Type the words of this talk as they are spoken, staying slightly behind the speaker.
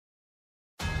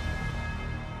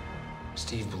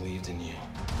Steve believed in you.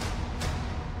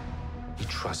 He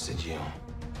trusted you.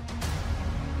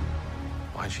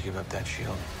 Why'd you give up that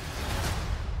shield?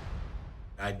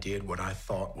 I did what I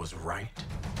thought was right.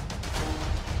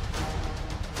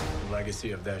 The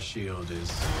legacy of that shield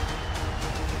is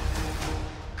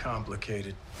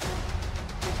complicated.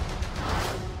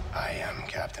 I am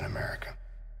Captain America.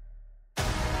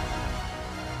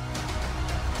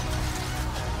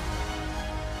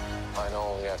 I know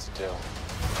all we have to do.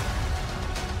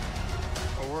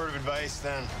 A word of advice,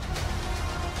 then.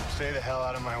 Stay the hell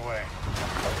out of my way.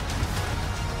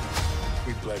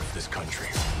 We bled for this country.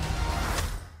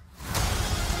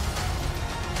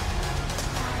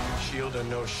 Shield or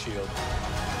no shield,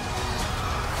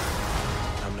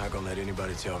 I'm not gonna let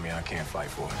anybody tell me I can't fight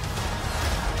for it.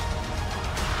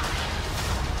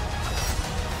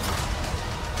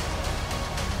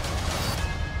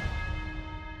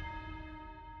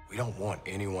 We don't want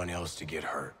anyone else to get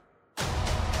hurt.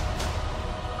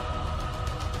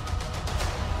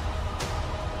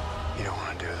 You don't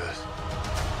want to do this.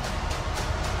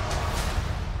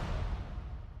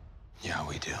 Yeah,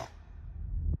 we do.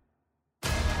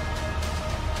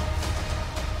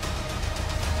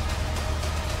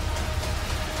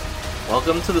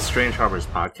 Welcome to the Strange Harbors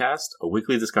podcast, a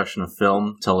weekly discussion of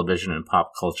film, television, and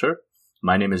pop culture.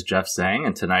 My name is Jeff Zhang,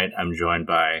 and tonight I'm joined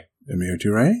by Amir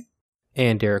Toure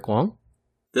and Derek Wong.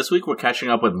 This week we're catching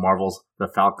up with Marvel's The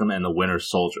Falcon and the Winter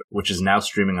Soldier, which is now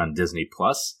streaming on Disney+.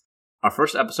 Our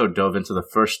first episode dove into the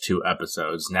first two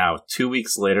episodes. Now, 2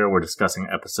 weeks later, we're discussing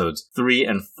episodes 3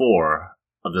 and 4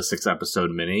 of the 6-episode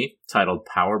mini, titled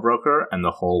Power Broker and the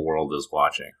Whole World is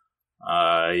Watching.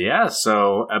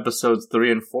 So episodes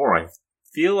 3 and 4, I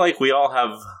feel like we all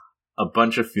have a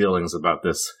bunch of feelings about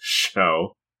this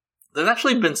show. There's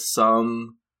actually been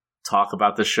some talk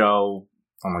about the show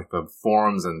on like the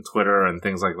forums and Twitter and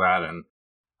things like that, and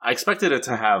I expected it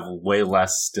to have way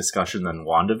less discussion than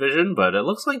WandaVision, but it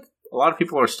looks like a lot of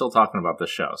people are still talking about this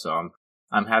show, so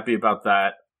I'm happy about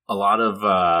that. A lot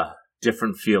of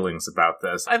different feelings about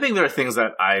this. I think there are things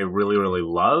that I really, really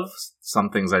love, some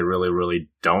things I really, really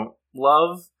don't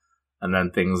love, and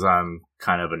then things I'm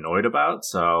kind of annoyed about.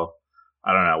 So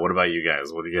I don't know. What about you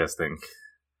guys? What do you guys think?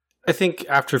 I think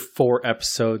after 4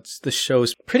 episodes, the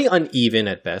show's pretty uneven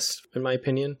at best, in my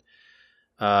opinion.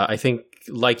 I think,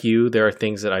 like you, there are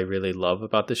things that I really love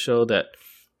about the show that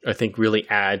I think really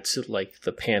add to like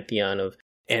the pantheon of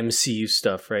MCU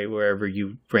stuff, right? Wherever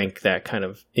you rank that kind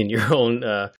of in your own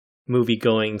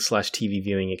movie-going / TV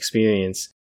viewing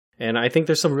experience. And I think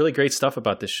there's some really great stuff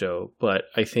about this show, but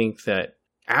I think that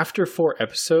after 4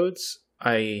 episodes,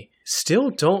 I still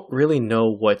don't really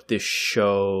know what this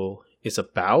show is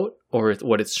about or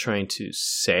what it's trying to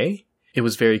say. It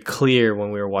was very clear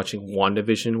when we were watching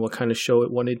WandaVision what kind of show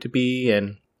it wanted to be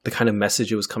and the kind of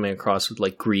message it was coming across with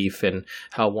like grief and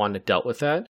how Wanda dealt with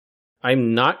that.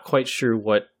 I'm not quite sure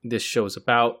what this show is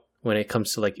about. When it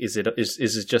comes to like, is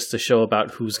it just a show about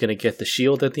who's going to get the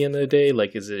shield at the end of the day?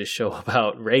 Like, is it a show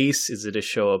about race? Is it a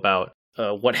show about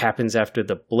what happens after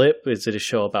the blip? Is it a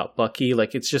show about Bucky?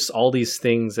 Like, it's just all these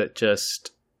things that just,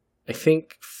 I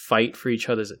think, fight for each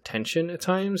other's attention at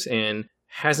times and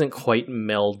hasn't quite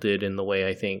melded in the way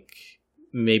I think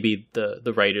maybe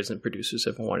the writers and producers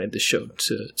have wanted the show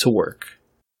to work.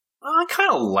 I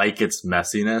kind of like its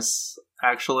messiness,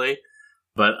 actually.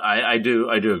 But I do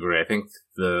agree. I think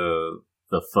the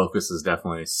focus is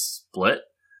definitely split,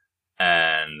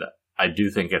 and I do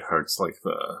think it hurts like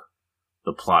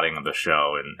the plotting of the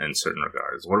show in certain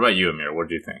regards. What about you, Amir? What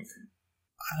do you think?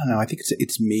 I don't know. I think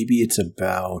it's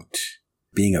about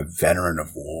being a veteran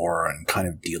of war and kind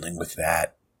of dealing with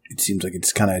that. It seems like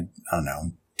it's kind of, I don't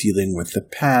know, dealing with the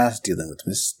past, dealing with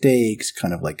mistakes,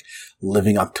 kind of like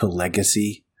living up to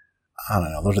legacy. I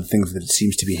don't know. Those are the things that it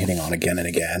seems to be hitting on again and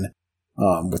again.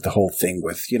 With the whole thing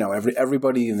with,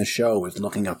 everybody in the show is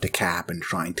looking up to Cap and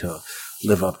trying to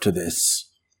live up to this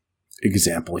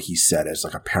example he set as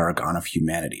like a paragon of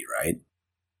humanity, right?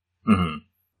 Mm-hmm.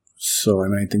 So,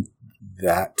 I think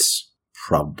that's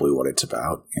probably what it's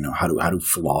about. How do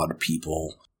flawed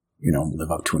people, live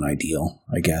up to an ideal,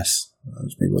 I guess.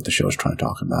 That's maybe what the show is trying to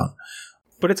talk about.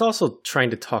 But it's also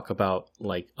trying to talk about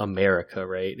like America,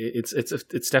 right?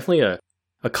 It's definitely a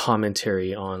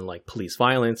commentary on like police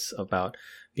violence, about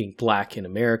being black in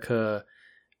America.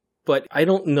 But I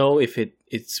don't know if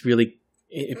it's really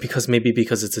because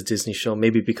it's a Disney show,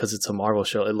 maybe because it's a Marvel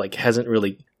show, it like hasn't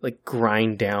really like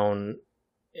grind down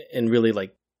and really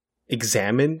like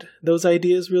examined those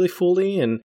ideas really fully.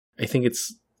 And I think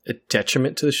it's a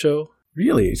detriment to the show.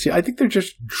 Really? See, I think they're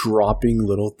just dropping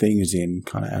little things in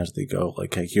kind of as they go.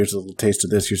 Like, hey, here's a little taste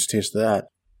of this, here's a taste of that.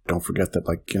 Don't forget that,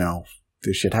 like,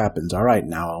 this shit happens. All right,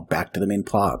 now back to the main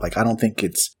plot. Like, I don't think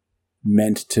it's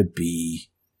meant to be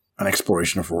an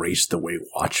exploration of race the way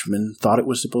Watchmen thought it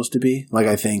was supposed to be. Like,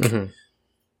 I think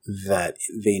that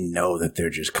they know that they're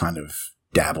just kind of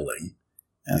dabbling.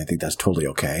 And I think that's totally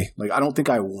okay. Like, I don't think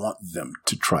I want them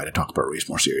to try to talk about race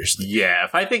more seriously. Yeah,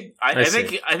 I think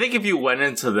if you went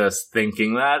into this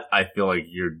thinking that, I feel like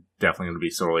you're definitely going to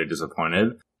be sorely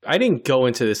disappointed. I didn't go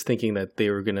into this thinking that they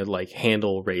were going to like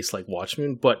handle race like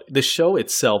Watchmen, but the show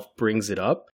itself brings it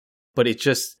up, but it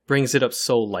just brings it up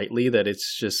so lightly that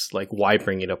it's just like, why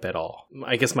bring it up at all?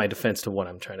 I guess my defense to what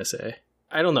I'm trying to say.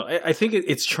 I don't know. I think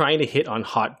it's trying to hit on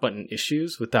hot button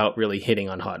issues without really hitting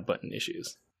on hot button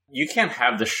issues. You can't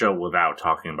have the show without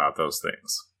talking about those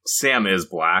things. Sam is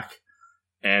black,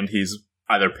 and he's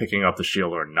either picking up the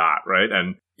shield or not, right?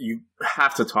 And you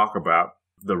have to talk about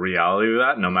the reality of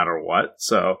that no matter what.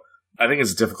 So I think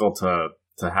it's difficult to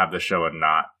have the show and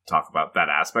not talk about that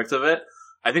aspect of it.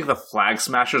 I think the Flag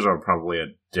Smashers are probably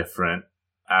a different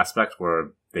aspect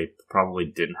where they probably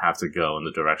didn't have to go in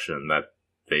the direction that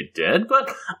they did,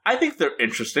 but I think they're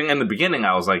interesting. In the beginning,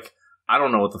 I was like, I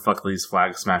don't know what the fuck these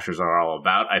Flag Smashers are all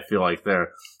about. I feel like their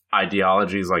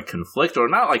ideologies like conflict, or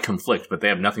not like conflict, but they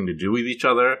have nothing to do with each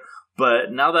other.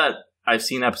 But now that I've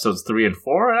seen episodes 3 and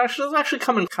 4, it's actually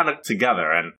coming kind of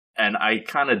together, and I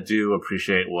kind of do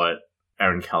appreciate what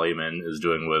Erin Kellyman is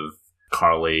doing with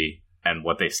Carly and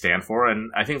what they stand for,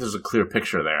 and I think there's a clear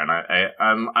picture there,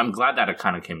 and I'm glad that it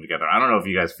kind of came together. I don't know if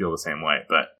you guys feel the same way,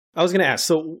 but I was going to ask,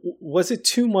 so was it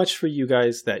too much for you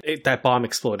guys that that bomb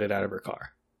exploded out of her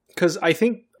car? Because I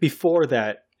think before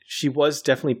that, she was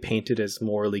definitely painted as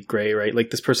morally gray, right? Like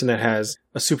this person that has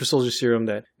a super soldier serum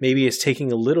that maybe is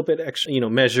taking a little bit extra,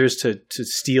 measures to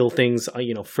steal things,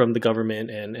 from the government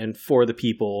and for the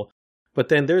people. But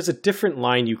then there's a different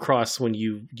line you cross when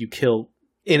you kill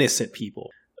innocent people.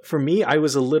 For me, I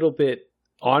was a little bit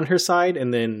on her side.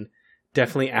 And then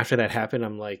definitely after that happened,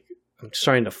 I'm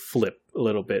starting to flip a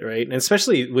little bit, right? And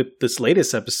especially with this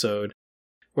latest episode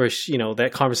where she,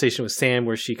 that conversation with Sam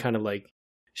where she kind of like,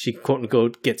 she quote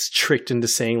unquote gets tricked into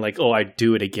saying like, oh, I'd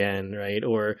do it again, right?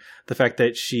 Or the fact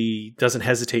that she doesn't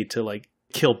hesitate to like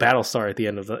kill Battlestar at the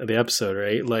end of the episode,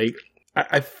 right? Like,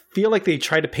 I feel like they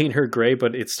try to paint her gray,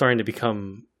 but it's starting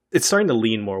to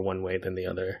lean more one way than the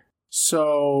other.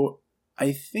 So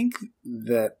I think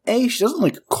that she doesn't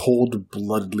like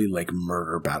cold-bloodedly like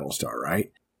murder Battlestar,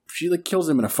 right? She like kills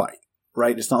him in a fight,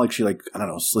 right? It's not like she like, I don't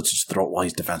know, slits his throat while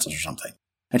he's defenseless or something.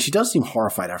 And she does seem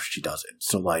horrified after she does it.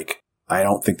 So like, I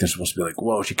don't think they're supposed to be like,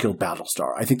 whoa, she killed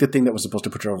Battlestar. I think the thing that was supposed to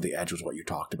put her over the edge was what you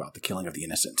talked about, the killing of the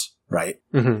innocents, right?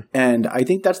 Mm-hmm. And I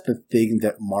think that's the thing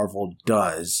that Marvel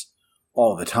does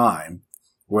all the time,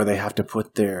 where they have to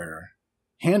put their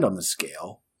hand on the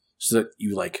scale so that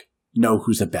you like know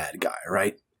who's a bad guy,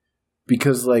 right?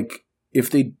 Because like, if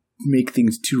they make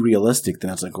things too realistic,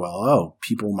 then it's like, well,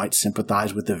 people might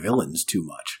sympathize with the villains too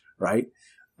much, right?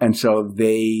 And so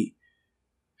they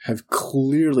have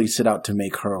clearly set out to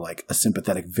make her like a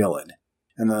sympathetic villain.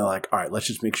 And they're like, all right, let's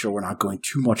just make sure we're not going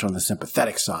too much on the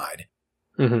sympathetic side.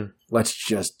 Mm-hmm. Let's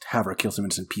just have her kill some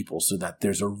innocent people so that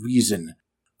there's a reason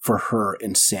for her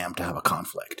and Sam to have a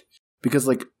conflict. Because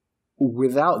like,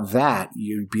 without that,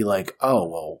 you'd be like, oh,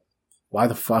 well, why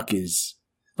the fuck is...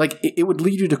 Like, it would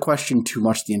lead you to question too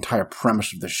much the entire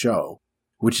premise of the show,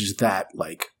 which is that,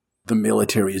 like, the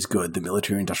military is good, the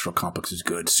military-industrial complex is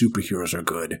good, superheroes are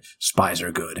good, spies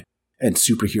are good, and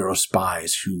superhero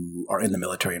spies who are in the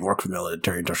military and work for the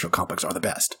military-industrial complex are the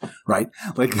best, right?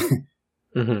 Like,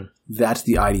 mm-hmm. That's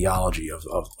the ideology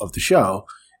of the show.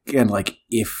 And, like,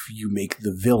 if you make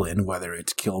the villain, whether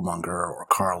it's Killmonger or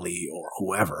Carly or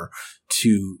whoever,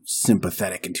 too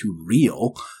sympathetic and too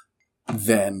real,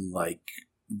 then, like,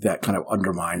 that kind of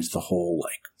undermines the whole,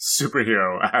 like...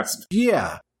 superhero aspect.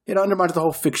 Yeah. It undermines the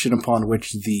whole fiction upon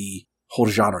which the whole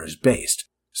genre is based.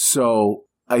 So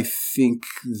I think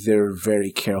they're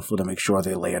very careful to make sure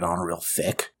they lay it on real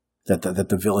thick, that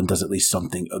the villain does at least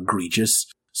something egregious,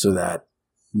 so that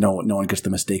no one gets the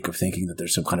mistake of thinking that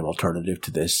there's some kind of alternative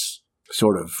to this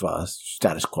sort of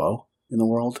status quo in the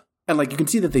world. And like, you can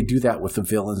see that they do that with the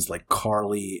villains like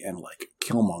Carly and like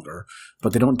Killmonger,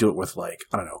 but they don't do it with like,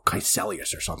 I don't know,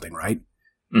 Caecilius or something, right?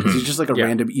 Because he's just like a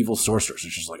random evil sorcerer. So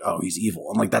it's just like, oh, he's evil.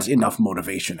 And like, that's enough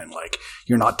motivation. And like,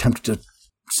 you're not tempted to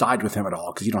side with him at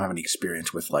all because you don't have any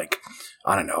experience with like,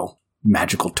 I don't know,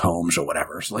 magical tomes or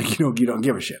whatever. So like, you don't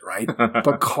give a shit, right?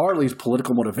 But Carly's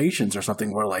political motivations are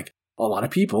something where like a lot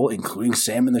of people, including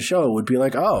Sam in the show, would be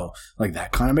like, oh, like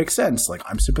that kind of makes sense. Like,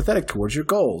 I'm sympathetic towards your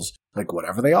goals, like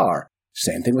whatever they are.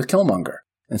 Same thing with Killmonger.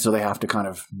 And so they have to kind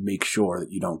of make sure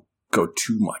that you don't go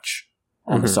too much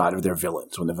on the side of their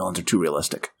villains when the villains are too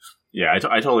realistic. Yeah, I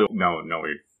totally know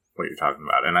what you're talking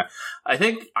about. And I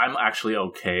think I'm actually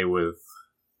okay with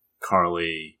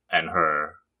Carly and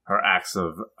her acts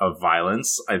of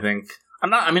violence. I think I'm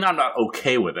not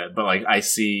okay with it, but like I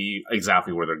see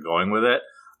exactly where they're going with it.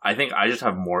 I think I just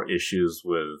have more issues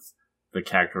with the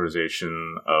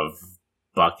characterization of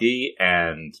Bucky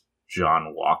and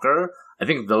John Walker. I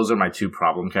think those are my two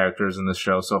problem characters in this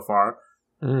show so far.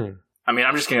 I mean,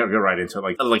 I'm just gonna go right into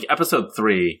it. Like episode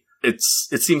 3, it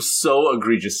seems so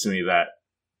egregious to me that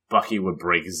Bucky would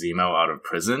break Zemo out of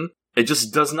prison. It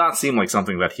just does not seem like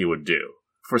something that he would do.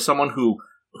 For someone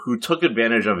who took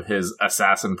advantage of his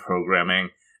assassin programming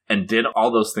and did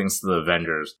all those things to the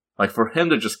Avengers, like for him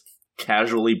to just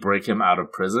casually break him out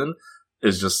of prison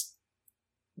is just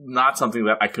not something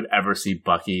that I could ever see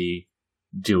Bucky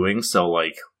doing so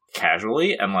like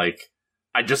casually, and like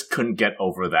I just couldn't get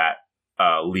over that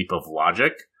leap of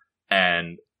logic,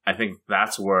 and I think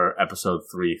that's where episode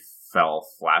 3 fell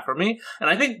flat for me. And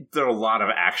I think there are a lot of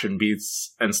action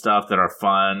beats and stuff that are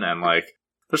fun, and like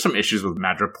there's some issues with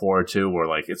Madripoor too, where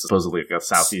like it's supposedly like a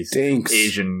Southeast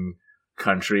Asian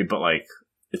country, but like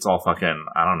it's all fucking,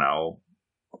 I don't know,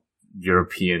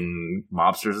 European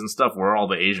mobsters and stuff. Where are all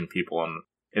the Asian people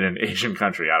in an Asian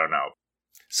country? I don't know.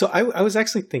 So I was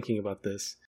actually thinking about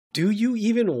this. Do you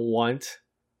even want,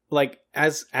 like,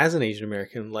 as an Asian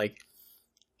American, like,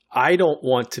 I don't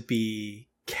want to be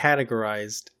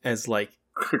categorized as like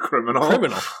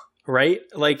criminal, right?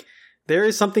 Like, there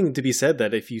is something to be said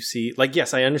that if you see, like,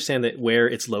 yes, I understand that where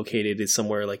it's located is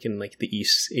somewhere like in like the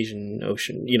East Asian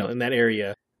Ocean, you know, in that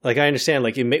area. Like, I understand,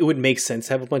 like, it would make sense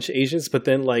to have a bunch of Asians, but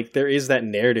then like there is that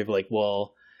narrative, like,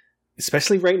 well,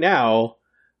 especially right now,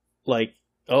 like,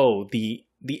 oh, the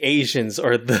Asians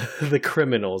are the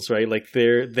criminals, right? Like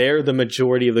they're the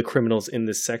majority of the criminals in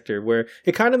this sector, where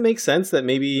it kind of makes sense that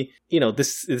maybe, you know,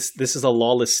 this is a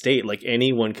lawless state. Like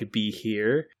anyone could be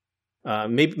here.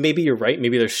 Maybe you're right.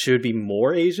 Maybe there should be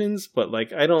more Asians, but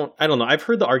like, I don't know. I've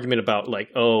heard the argument about like,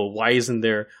 oh, why isn't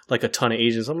there like a ton of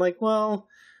Asians? I'm like, well,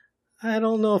 I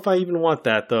don't know if I even want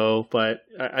that though, but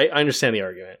I understand the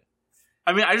argument.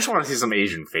 I mean, I just want to see some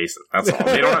Asian faces. That's all.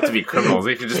 They don't have to be criminals.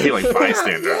 They could just be like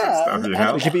bystanders and stuff.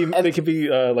 You know, they could be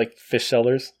like fish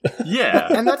sellers. Yeah,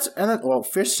 and that's well,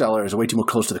 fish sellers are way too much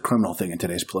close to the criminal thing in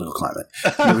today's political climate.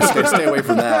 You know, stay away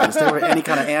from that. Stay away from any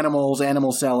kind of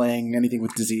animal selling, anything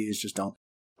with disease. Just don't.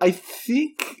 I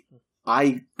think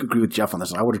I agree with Jeff on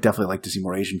this. I would have definitely liked to see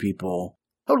more Asian people.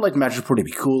 I would like Madripoor to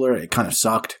be cooler. It kind of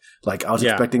sucked. Like I was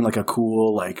expecting like a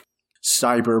cool like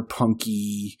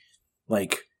cyberpunky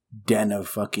like den of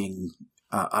fucking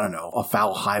I don't know, a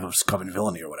foul hive of scum and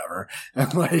villainy or whatever.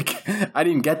 And like I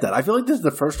didn't get that. I feel like this is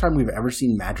the first time we've ever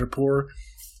seen Madripoor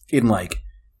in like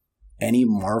any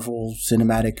Marvel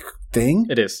cinematic thing.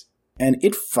 It is. And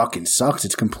it fucking sucks.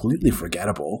 It's completely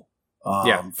forgettable.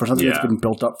 For something that's been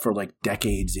built up for like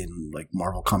decades in like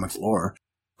Marvel Comics lore.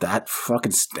 That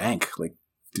fucking stank. Like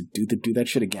do that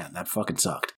shit again. That fucking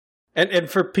sucked. And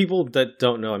for people that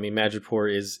don't know, I mean,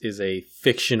 Madripoor is a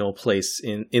fictional place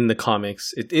in the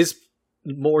comics. It is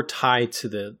more tied to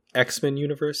the X-Men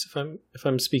universe, if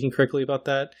I'm speaking correctly about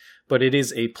that. But it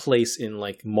is a place in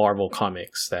like Marvel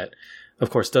comics that, of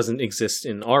course, doesn't exist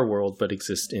in our world, but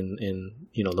exists in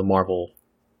you know, the Marvel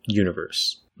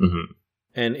universe. Mm-hmm.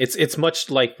 And it's much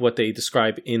like what they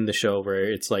describe in the show, where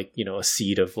it's like, you know, a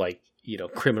seed of like, you know,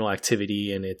 criminal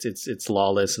activity, and it's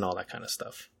lawless and all that kind of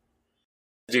stuff.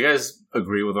 Do you guys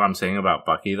agree with what I'm saying about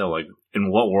Bucky, though? Like,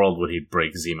 in what world would he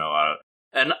break Zemo out?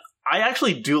 And I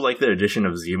actually do like the addition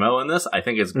of Zemo in this. I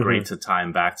think it's great to tie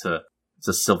him back to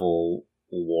Civil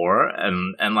War.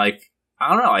 And like, I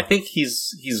don't know. I think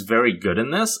he's very good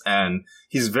in this, and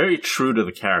he's very true to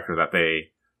the character that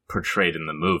they portrayed in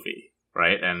the movie,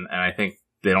 right? And I think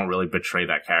they don't really betray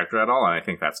that character at all, and I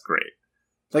think that's great.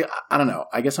 Like, I don't know.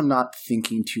 I guess I'm not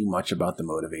thinking too much about the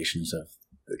motivations of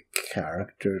the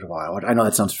characters. Wow, I know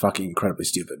that sounds fucking incredibly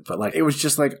stupid, but like it was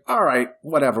just like, all right,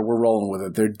 whatever, we're rolling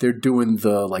with it. They're doing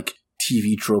the like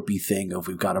TV tropey thing of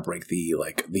we've got to break the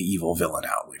evil villain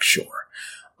out. Like, sure.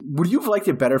 Would you have liked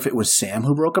it better if it was Sam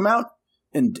who broke him out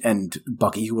and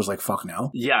Bucky who was like, fuck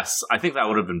no? Yes, I think that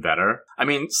would have been better. I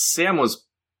mean, Sam was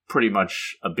pretty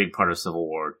much a big part of Civil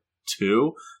War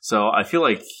too, so I feel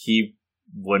like he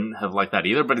wouldn't have liked that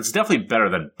either, but it's definitely better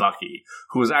than Bucky,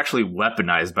 who was actually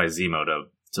weaponized by Zemo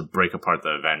to break apart the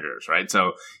Avengers, right?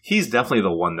 So he's definitely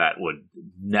the one that would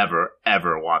never,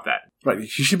 ever want that. Right.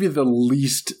 He should be the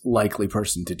least likely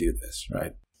person to do this,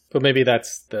 right? But maybe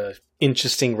that's the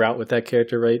interesting route with that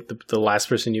character, right? The last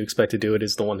person you expect to do it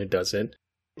is the one who does it.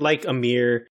 Like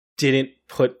Amir didn't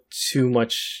put too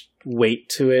much weight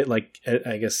to it. Like,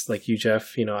 I guess like you,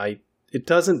 Jeff, you know, it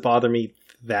doesn't bother me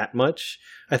that much.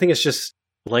 I think it's just,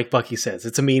 like Bucky says,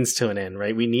 it's a means to an end,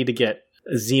 right? We need to get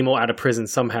Zemo out of prison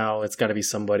somehow. It's got to be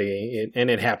somebody, and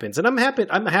it happens. And I'm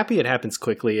happy it happens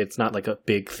quickly. It's not like a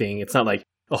big thing. It's not like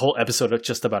a whole episode of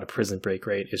just about a prison break,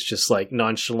 right? It's just like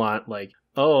nonchalant, like,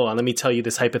 oh, let me tell you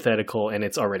this hypothetical, and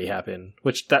it's already happened.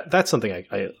 Which that's something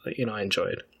I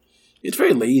enjoyed. It's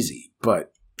very lazy,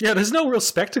 but yeah, there's no real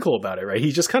spectacle about it, right?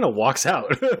 He just kind of walks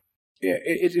out. Yeah,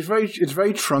 it's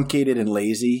very truncated and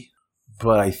lazy,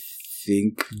 but I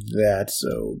think that's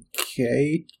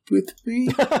okay with me.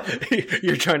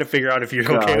 You're trying to figure out if you're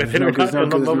okay with it or not.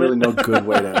 There's really no good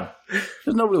way to.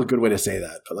 There's no real good way to say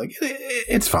that, but like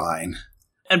it's fine.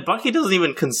 And Bucky doesn't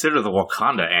even consider the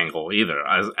Wakanda angle either,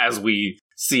 as we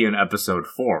see in episode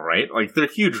 4, right? Like, there are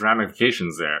huge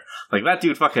ramifications there. Like, that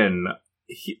dude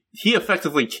he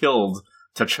effectively killed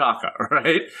T'Chaka,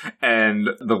 right? And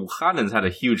the Wakandans had a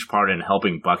huge part in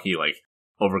helping Bucky, like,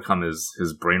 overcome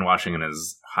his brainwashing and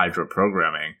his Hydra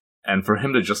programming. And for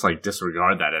him to just, like,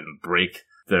 disregard that and break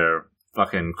their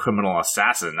fucking criminal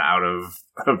assassin out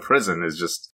of prison is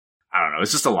just, I don't know,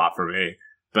 it's just a lot for me.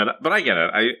 But I get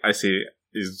it. I see.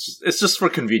 It's just for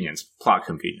convenience, plot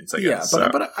convenience, I guess. Yeah,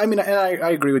 but I mean, and I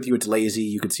agree with you. It's lazy.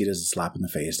 You could see it as a slap in the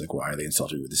face. Like, why are they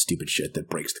insulting me with this stupid shit that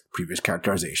breaks the previous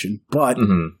characterization? But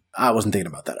I wasn't thinking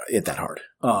about that hard,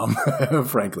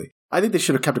 frankly. I think they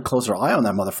should have kept a closer eye on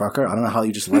that motherfucker. I don't know how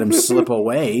you just let him slip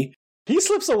away. He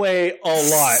slips away a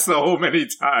lot. So many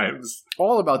times.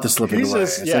 All about the slipping away.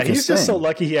 He's just so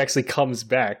lucky he actually comes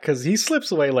back, because he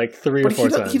slips away like 3 or 4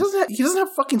 times. He doesn't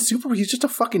have fucking super. He's just a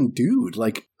fucking dude.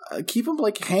 Like, keep him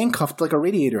like handcuffed like a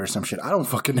radiator or some shit. I don't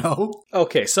fucking know.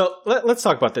 Okay, so let's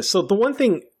talk about this. So the one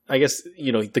thing, I guess,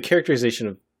 the characterization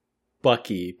of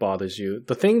Bucky bothers you.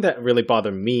 The thing that really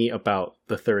bothered me about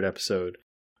the 3rd episode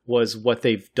was what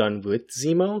they've done with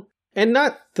Zemo. And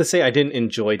not to say I didn't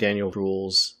enjoy Daniel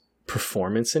Bruhl's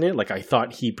performance in it. Like, I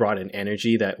thought he brought an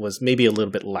energy that was maybe a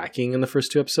little bit lacking in the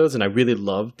first 2 episodes, and I really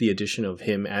loved the addition of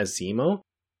him as Zemo.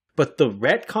 But the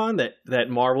retcon that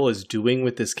Marvel is doing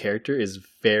with this character is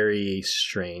very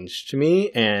strange to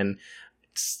me, and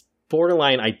it's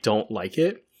borderline I don't like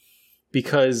it,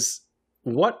 because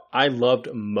what I loved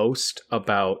most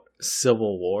about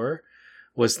Civil War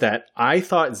was that I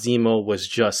thought Zemo was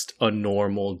just a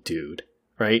normal dude.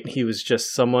 Right? He was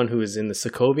just someone who was in the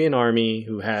Sokovian army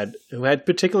who had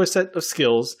particular set of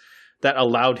skills that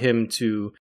allowed him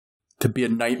to be a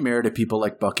nightmare to people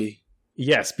like Bucky.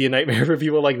 Yes, be a nightmare for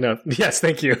people like no. Yes,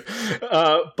 thank you.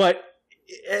 But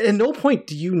at no point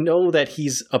do you know that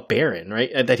he's a baron,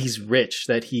 right? That he's rich,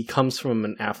 that he comes from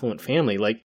an affluent family.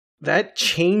 Like, that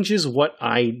changes what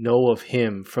I know of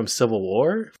him from Civil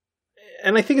War.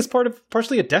 And I think it's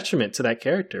partially a detriment to that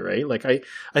character, right? Like,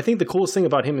 I think the coolest thing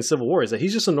about him in Civil War is that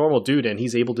he's just a normal dude and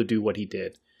he's able to do what he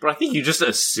did. But I think you just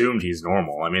assumed he's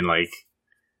normal. I mean, like,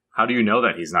 how do you know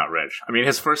that he's not rich? I mean,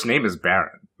 his first name is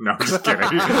Baron. No, I'm just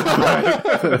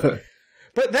kidding.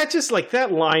 But that just, like,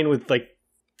 that line with, like,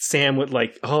 Sam with,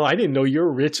 like, oh, I didn't know you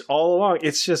were rich all along.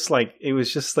 It's just, like, it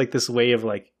was just, like, this way of,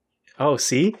 like, oh,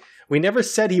 see? We never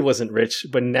said he wasn't rich,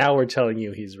 but now we're telling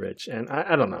you he's rich. And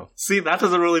I don't know. See, that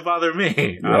doesn't really bother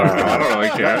me. I don't really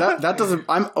care. That doesn't.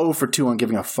 I'm 0 for 2 on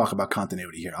giving a fuck about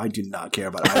continuity here. I do not care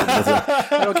about either.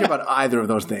 I don't care about either of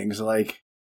those things. Like,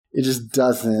 it just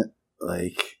doesn't,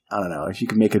 like, I don't know. If you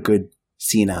can make a good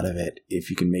scene out of it, if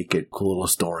you can make it a cool little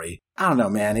story. I don't know,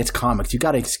 man. It's comics. You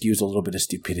got to excuse a little bit of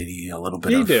stupidity, a little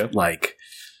bit of, like,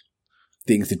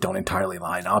 things that don't entirely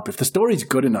line up. If the story's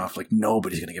good enough, like,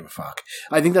 nobody's going to give a fuck.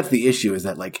 I think that's the issue, is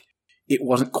that, like, it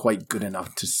wasn't quite good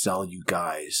enough to sell you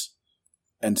guys.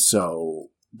 And so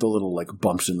the little, like,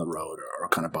 bumps in the road are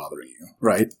kind of bothering you,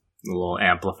 right? A little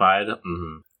amplified.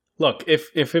 Mm-hmm. Look, if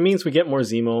it means we get more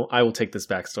Zemo, I will take this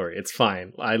backstory. It's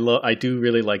fine. I do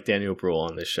really like Daniel Bruhl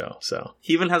on this show, so.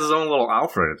 He even has his own little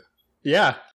Alfred.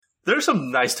 Yeah. There's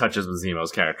some nice touches with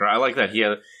Zemo's character. I like that he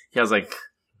has, like,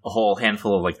 a whole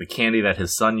handful of, like, the candy that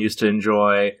his son used to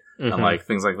enjoy, and, like,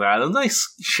 things like that. A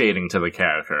nice shading to the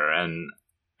character,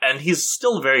 and he's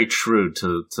still very true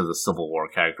to the Civil War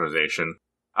characterization.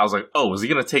 I was like, oh, was he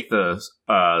going to take the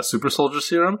super soldier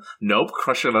serum? Nope,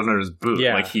 crush it under his boot,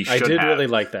 yeah, like he should have. I did really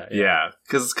like that. Yeah,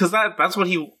 because that's what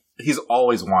he's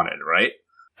always wanted, right?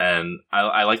 And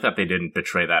I like that they didn't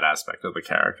betray that aspect of the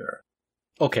character.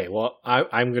 Okay, well,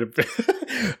 I'm going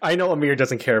to... I know Amir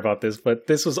doesn't care about this, but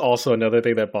this was also another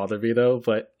thing that bothered me, though.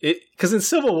 But because in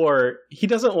Civil War, he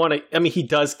doesn't want to... I mean, he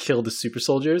does kill the super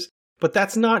soldiers, but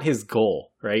that's not his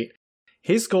goal, right?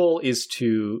 His goal is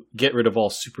to get rid of all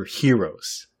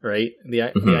superheroes, right? The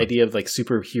idea of, like,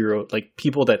 superhero... Like,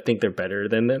 people that think they're better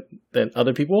than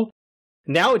other people.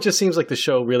 Now it just seems like the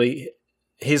show really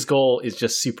his goal is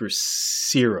just super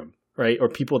serum, right? Or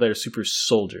people that are super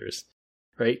soldiers,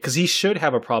 right? Because he should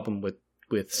have a problem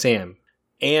with Sam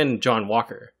and John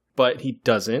Walker, but he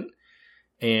doesn't.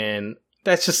 And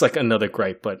that's just like another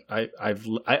gripe, but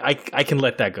I can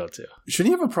let that go too.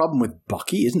 Shouldn't he have a problem with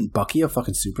Bucky? Isn't Bucky a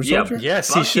fucking super soldier? Yes,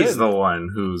 Bucky's he should. the one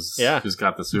who's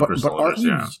got the super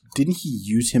soldiers. Didn't he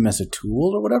use him as a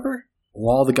tool or whatever?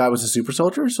 While the guy was a super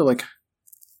soldier? So like,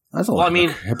 that's a little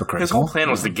hypocritical. His whole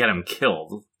plan was to get him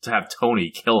killed, to have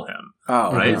Tony kill him.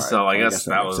 Oh, right? Right. So I guess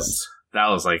that sense.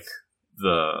 was like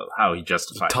how he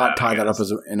justified that. Tie that up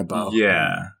in a bow.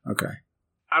 Yeah. Okay.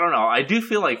 I don't know. I do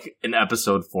feel like in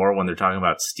episode 4 when they're talking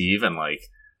about Steve and like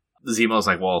Zemo's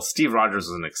like, well, Steve Rogers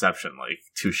is an exception, like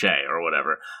touche or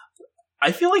whatever.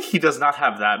 I feel like he does not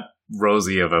have that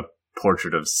rosy of a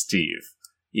portrait of Steve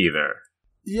either.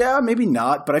 Yeah, maybe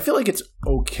not, but I feel like it's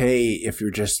okay if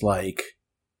you're just like,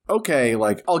 okay,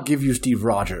 like I'll give you Steve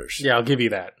Rogers. Yeah, I'll give you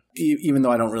that. Even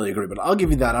though I don't really agree, but I'll give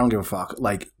you that. I don't give a fuck.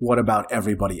 Like, what about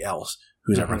everybody else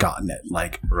who's ever gotten it?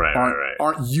 Like,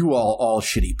 aren't you all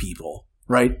shitty people?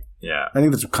 Right? Yeah. I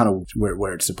think that's kind of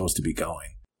where it's supposed to be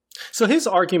going. So his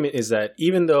argument is that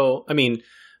even though, I mean,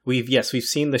 we've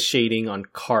seen the shading on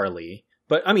Carly,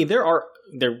 but I mean, there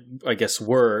I guess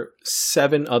were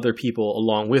 7 other people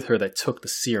along with her that took the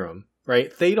serum,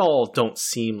 right? They all don't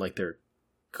seem like they're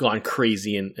gone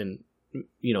crazy and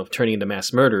you know, turning into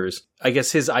mass murderers. I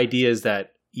guess his idea is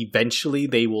that eventually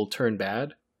they will turn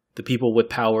bad. The people with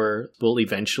power will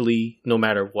eventually, no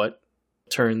matter what,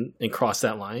 turn and cross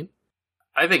that line.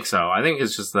 I think so. I think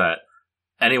it's just that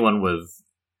anyone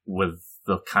with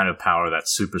the kind of power that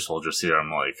super soldier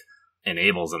serum like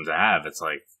enables them to have, it's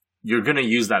like you're going to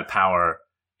use that power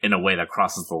in a way that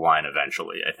crosses the line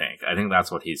eventually. I think that's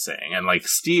what he's saying. And like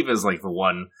Steve is like the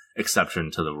one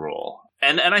exception to the rule.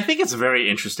 And I think it's very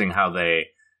interesting how they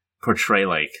portray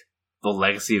like the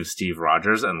legacy of Steve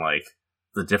Rogers and like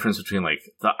the difference between like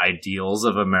the ideals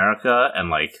of America and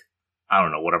like I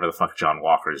don't know, whatever the fuck John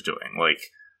Walker is doing. Like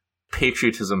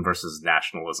patriotism versus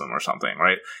nationalism or something,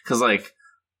 right? Because like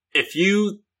if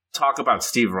you talk about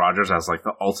Steve Rogers as like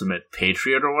the ultimate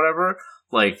patriot or whatever,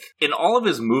 like in all of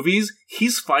his movies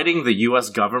he's fighting the US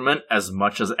government as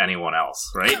much as anyone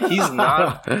else, right? He's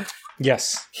not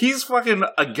Yes, he's fucking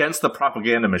against the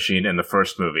propaganda machine in the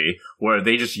first movie where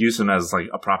they just use him as like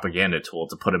a propaganda tool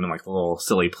to put him in like little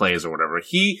silly plays or whatever.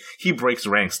 He breaks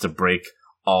ranks to break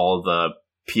all the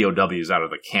POWs out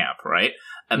of the camp, right?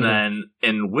 And then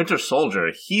in Winter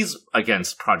Soldier, he's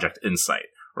against Project Insight,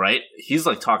 right? He's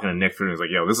like talking to Nick Fury. He's like,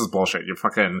 yo, this is bullshit. You're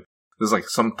fucking, this is like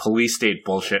some police state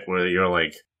bullshit where you're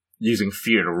like using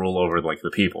fear to rule over like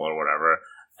the people or whatever.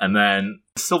 And then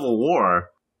Civil War,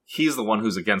 he's the one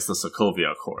who's against the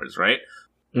Sokovia Accords, right?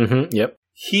 Mm-hmm. Yep.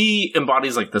 He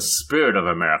embodies like the spirit of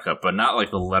America, but not like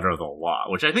the letter of the law,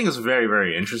 which I think is very,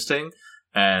 very interesting.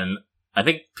 And I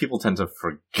think people tend to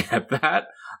forget that.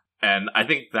 And I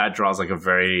think that draws like a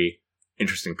very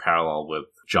interesting parallel with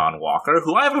John Walker,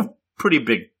 who I have a pretty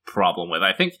big problem with.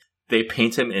 I think they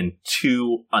paint him in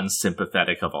too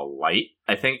unsympathetic of a light.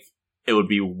 I think it would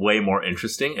be way more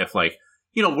interesting if like,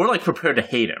 you know, we're like prepared to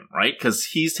hate him, right? Because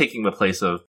he's taking the place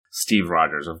of Steve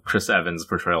Rogers, of Chris Evans'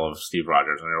 portrayal of Steve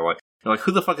Rogers. And you're like,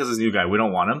 who the fuck is this new guy? We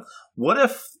don't want him. What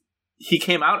if he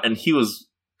came out and he was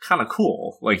kind of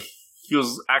cool? Like, he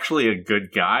was actually a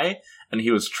good guy and he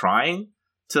was trying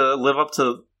to live up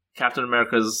to Captain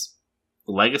America's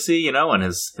legacy, you know, and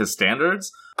his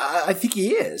standards. I think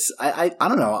he is. I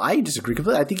don't know. I disagree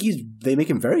completely. I think they make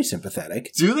him very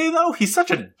sympathetic. Do they though? He's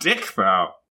such a dick though.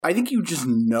 I think you just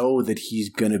know that he's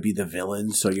going to be the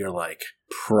villain, so you're like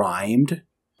primed.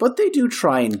 But they do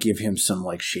try and give him some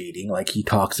like shading. Like he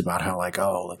talks about how like,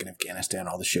 oh, like in Afghanistan,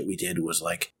 all the shit we did was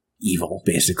like evil,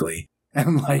 basically.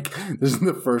 And like, this is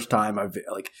the first time I've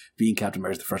like being Captain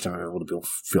America is the first time I've been able to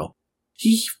feel.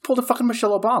 He pulled a fucking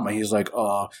Michelle Obama. He's like,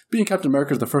 being Captain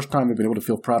America is the first time I've been able to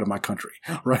feel proud of my country,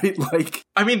 right? Like,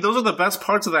 I mean, those are the best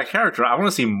parts of that character. I want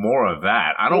to see more of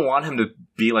that. I don't want him to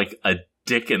be like a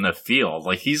dick in the field.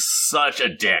 Like, he's such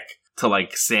a dick to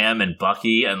like Sam and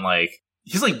Bucky, and like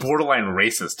he's like borderline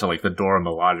racist to like the Dora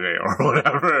Milaje or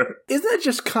whatever. Isn't that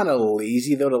just kind of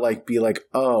lazy though to like be like,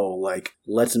 oh, like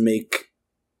let's make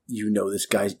you know this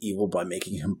guy's evil by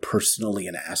making him personally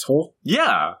an asshole?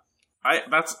 Yeah.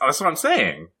 That's what I'm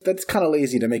saying. That's kind of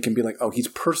lazy to make him be like, oh, he's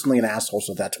personally an asshole,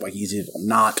 so that's why he's evil.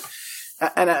 Not,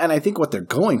 and I think what they're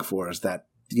going for is that,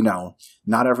 you know,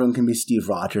 not everyone can be Steve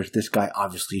Rogers. This guy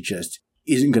obviously just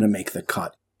isn't going to make the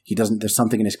cut. He doesn't. There's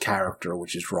something in his character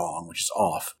which is wrong, which is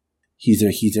off. He's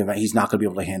not going to be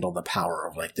able to handle the power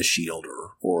of like the Shield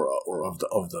or of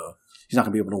the. He's not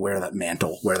going to be able to wear that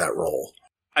mantle, wear that role.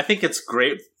 I think it's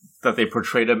great that they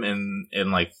portrayed him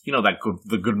in like, you know,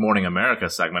 the Good Morning America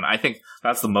segment, I think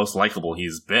that's the most likable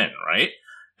he's been, right?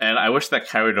 And I wish that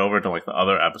carried over to like the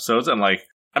other episodes. And like,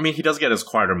 I mean, he does get his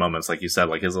quieter moments, like you said,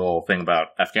 like his little thing about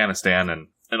Afghanistan and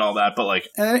all that. But like,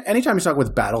 and anytime he's talking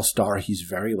with Battlestar, he's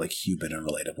very like human and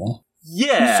relatable.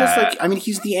 Yeah. He's just like, I mean,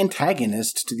 he's the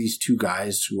antagonist to these two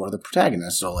guys who are the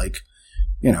protagonists. So like,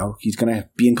 you know, he's going to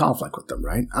be in conflict with them,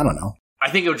 right? I don't know. I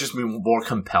think it would just be more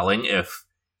compelling if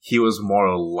he was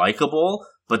more likable,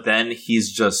 but then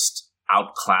he's just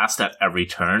outclassed at every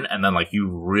turn, and then like you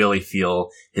really feel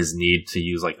his need to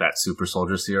use like that super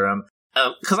soldier serum.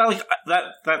 Because I like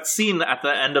that scene at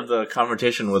the end of the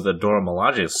confrontation with the Dora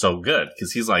Milaje is so good,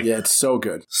 because he's like, yeah, it's so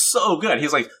good. So good.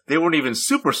 He's like, they weren't even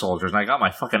super soldiers, and I got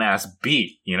my fucking ass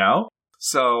beat, you know?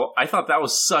 So I thought that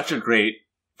was such a great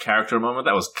character moment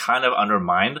that was kind of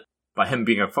undermined by him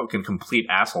being a fucking complete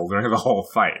asshole during the whole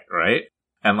fight, right?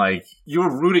 And like, you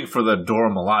were rooting for the Dora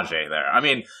Milaje there. I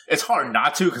mean, it's hard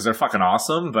not to because they're fucking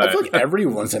awesome, but... I feel like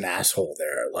everyone's an asshole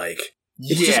there. Like,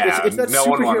 it's yeah, it's that no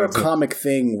superhero comic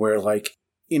thing where like,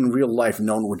 in real life,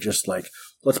 no one would just like,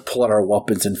 let's pull out our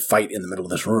weapons and fight in the middle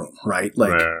of this room, right?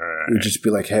 Like, it would just be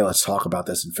like, hey, let's talk about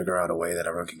this and figure out a way that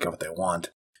everyone can get what they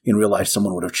want. In real life,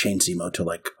 someone would have chained Zemo to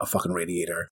like a fucking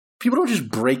radiator. People don't just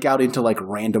break out into like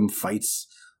random fights.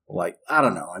 Like, I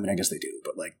don't know. I mean, I guess they do,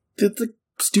 but like the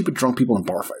stupid drunk people in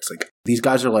bar fights. Like, these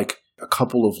guys are like a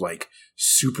couple of like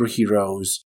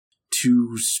superheroes,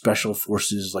 two special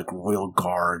forces, like royal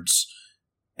guards,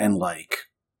 and like,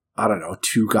 I don't know,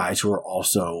 two guys who are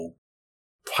also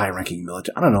high-ranking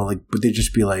military. I don't know, like, would they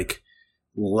just be like,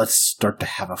 let's start to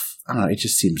have I don't know, it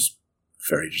just seems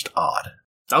very just odd.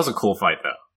 That was a cool fight, though.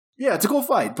 Yeah, it's a cool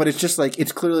fight, but it's just like,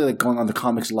 it's clearly like going on the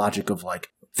comics logic of like,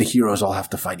 the heroes all have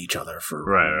to fight each other for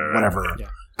whatever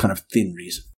kind of thin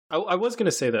reason. I was going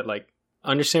to say that, like,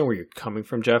 I understand where you're coming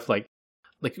from, Jeff. Like,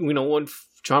 you know, when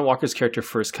John Walker's character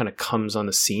first kind of comes on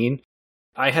the scene,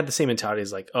 I had the same mentality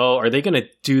as like, oh, are they going to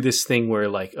do this thing where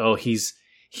like, oh, he's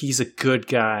a good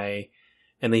guy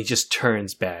and then he just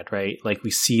turns bad, right? Like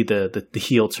we see the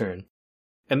heel turn.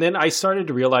 And then I started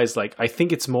to realize, like, I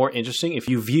think it's more interesting if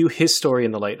you view his story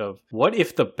in the light of what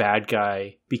if the bad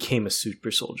guy became a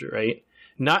super soldier, right?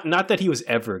 Not that he was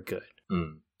ever good.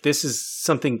 Mm. This is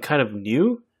something kind of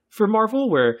new for Marvel,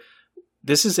 where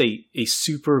this is a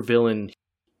super villain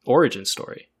origin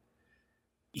story.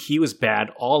 He was bad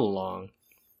all along.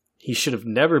 He should have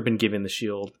never been given the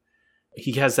shield.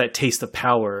 He has that taste of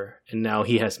power, and now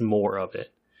he has more of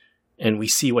it. And we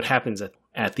see what happens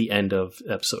at the end of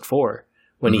episode 4,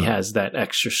 when he has that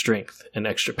extra strength and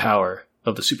extra power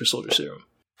of the super soldier serum.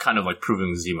 Kind of like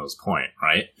proving Zemo's point,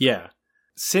 right? Yeah.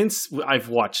 Since I've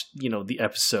watched, you know, the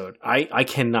episode, I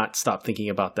cannot stop thinking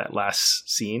about that last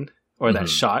scene or that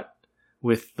shot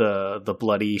with the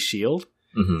bloody shield.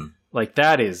 Mm-hmm. Like,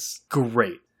 that is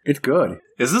great. It's good.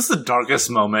 Is this the darkest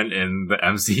moment in the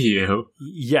MCU?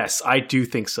 Yes, I do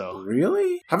think so.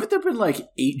 Really? Haven't there been like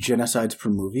 8 genocides per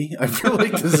movie? I feel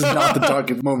like this is not the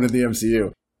darkest moment in the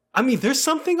MCU. I mean, there's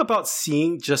something about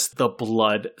seeing just the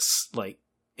blood, like,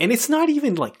 and it's not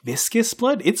even like viscous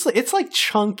blood. It's like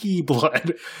chunky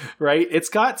blood, right? It's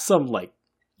got some like,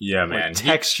 yeah, man, like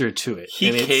texture to it.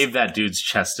 He caved that dude's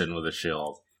chest in with a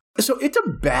shield. So it's a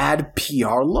bad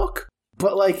PR look,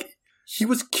 but like he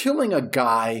was killing a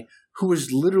guy who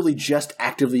was literally just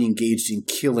actively engaged in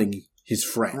killing his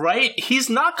friend. Right? He's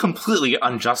not completely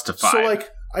unjustified. So like,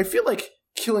 I feel like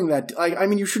killing that. I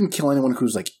mean, you shouldn't kill anyone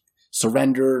who's like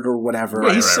surrendered or whatever.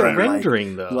 Yeah, he's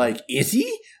surrendering though. Like, is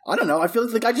he? I don't know. I feel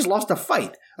like the guy just lost a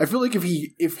fight. I feel like if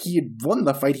he had won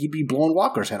the fight, he'd be blowing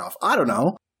Walker's head off. I don't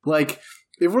know. Like,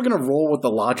 if we're gonna roll with the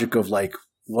logic of like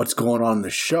what's going on in the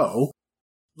show,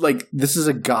 like this is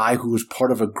a guy who was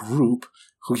part of a group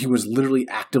who he was literally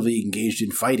actively engaged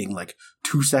in fighting like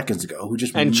 2 seconds ago, who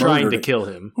just trying to kill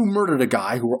him, who murdered a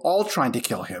guy who were all trying to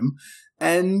kill him,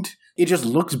 and it just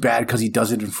looks bad because he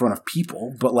does it in front of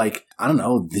people. But like, I don't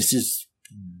know. This is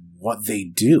what they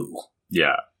do.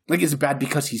 Yeah. Like, is it bad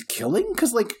because he's killing?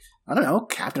 Because, like, I don't know,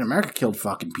 Captain America killed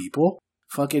fucking people.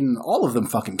 Fucking, all of them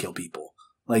fucking kill people.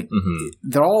 Like,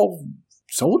 they're all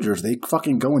soldiers. They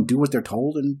fucking go and do what they're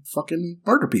told and fucking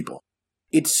murder people.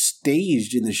 It's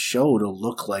staged in the show to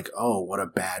look like, oh, what a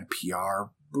bad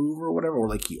PR move or whatever, or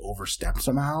like he overstepped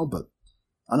somehow, but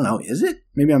I don't know, is it?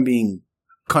 Maybe I'm being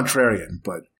contrarian,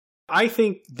 but... I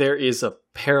think there is a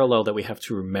parallel that we have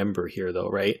to remember here, though,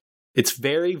 right? It's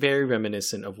very, very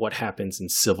reminiscent of what happens in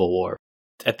Civil War.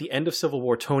 At the end of Civil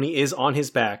War, Tony is on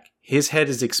his back, his head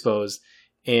is exposed,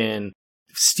 and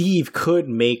Steve could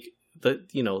make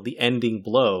the ending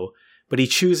blow, but he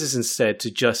chooses instead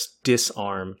to just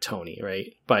disarm Tony,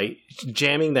 right? By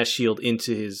jamming that shield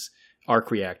into his arc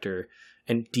reactor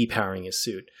and depowering his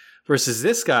suit. Versus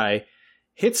this guy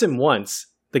hits him once,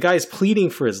 the guy's pleading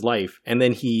for his life, and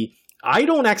then I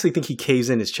don't actually think he caves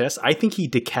in his chest. I think he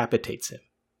decapitates him.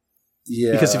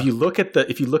 Yeah. Because if you look at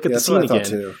the scene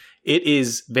again, it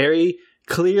is very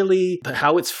clearly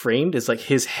how it's framed is like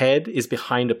his head is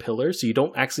behind a pillar, so you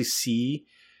don't actually see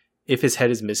if his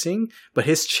head is missing, but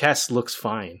his chest looks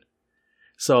fine.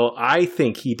 So I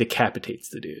think he decapitates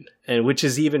the dude, and which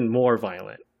is even more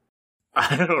violent.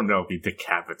 I don't know if he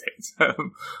decapitates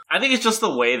him. I think it's just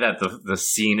the way that the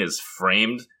scene is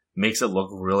framed makes it look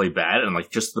really bad, and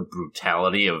like just the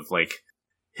brutality of like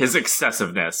his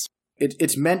excessiveness.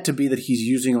 It's meant to be that he's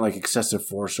using like excessive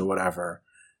force or whatever,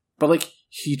 but like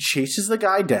he chases the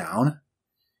guy down,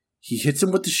 he hits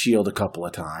him with the shield a couple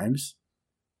of times,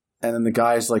 and then the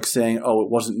guy's like saying, "Oh, it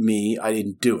wasn't me, I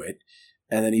didn't do it,"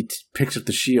 and then he picks up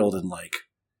the shield and like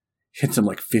hits him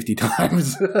like 50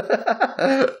 times.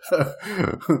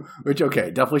 Which,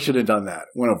 okay, definitely should have done that.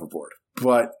 Went overboard.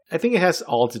 But I think it has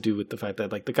all to do with the fact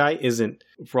that like the guy isn't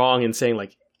wrong in saying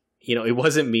like, you know, it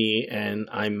wasn't me and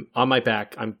I'm on my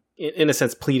back. I'm in a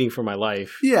sense pleading for my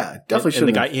life. Yeah, definitely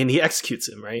shouldn't. And he executes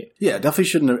him, right? Yeah, definitely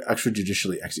shouldn't have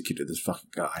extrajudicially executed this fucking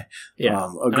guy. Yeah,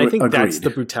 and I think that's the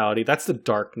brutality. That's the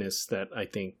darkness that I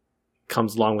think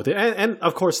comes along with it, and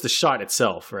of course the shot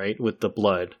itself, right, with the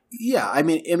blood. Yeah, I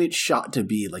mean, it's shot to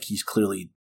be like he's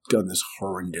clearly done this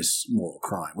horrendous moral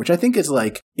crime, which I think is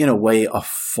like in a way a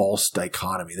false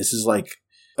dichotomy. This is like,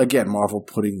 again, Marvel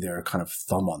putting their kind of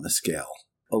thumb on the scale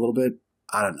a little bit.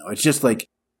 I don't know. It's just like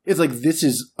this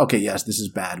is okay. Yes, this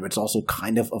is bad, but it's also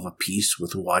kind of a piece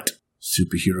with what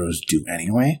superheroes do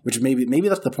anyway. Which maybe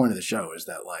that's the point of the show, is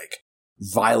that like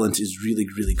violence is really,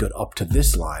 really good up to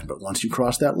this line, but once you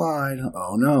cross that line,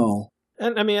 oh no.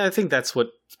 And I mean, I think that's what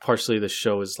partially the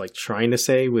show is like trying to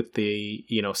say with the,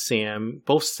 you know,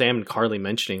 both Sam and Carly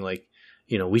mentioning like,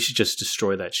 you know, we should just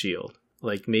destroy that shield.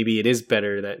 Like maybe it is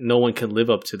better that no one can live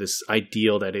up to this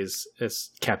ideal that is as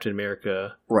Captain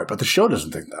America. Right, but the show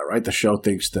doesn't think that, right? The show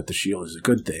thinks that the shield is a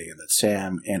good thing and that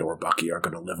Sam and or Bucky are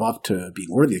going to live up to being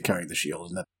worthy of carrying the shield,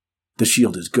 and that the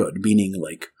shield is good, meaning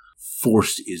like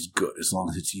force is good as long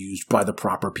as it's used by the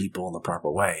proper people in the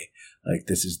proper way. Like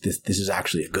this is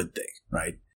actually a good thing,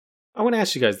 right? I want to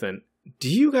ask you guys then, do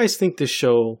you guys think this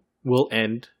show will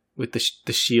end with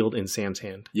the shield in Sam's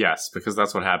hand? Yes, because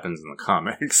that's what happens in the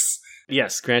comics.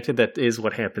 Yes, granted, that is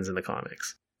what happens in the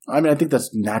comics. I mean, I think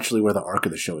that's naturally where the arc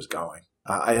of the show is going.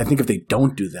 I think if they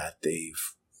don't do that,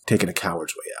 they've taken a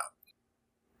coward's way out.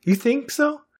 You think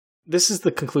so? This is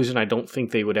the conclusion I don't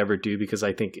think they would ever do, because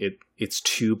I think it's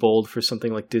too bold for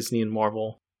something like Disney and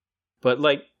Marvel. But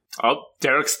like, oh,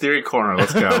 Derek's theory corner.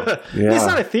 Let's go. Yeah. It's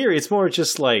not a theory. It's more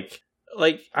just like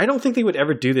I don't think they would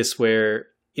ever do this where,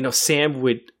 you know, Sam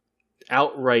would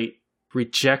outright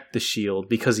reject the shield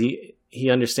because he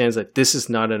understands that this is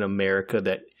not an America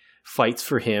that fights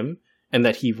for him and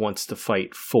that he wants to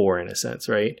fight for, in a sense,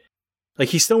 right? Like,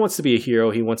 he still wants to be a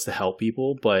hero. He wants to help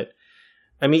people. But,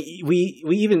 I mean, we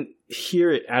even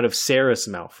hear it out of Sarah's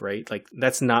mouth, right? Like,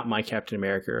 that's not my Captain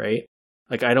America, right?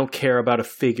 Like, I don't care about a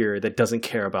figure that doesn't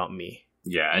care about me.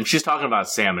 Yeah, and she's talking about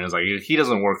Sam, and it's like, he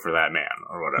doesn't work for that man,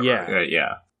 or whatever.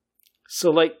 Yeah. So,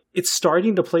 like, it's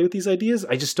starting to play with these ideas.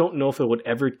 I just don't know if it would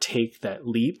ever take that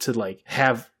leap to, like,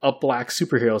 have a black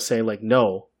superhero say, like,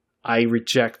 no, I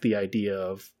reject the idea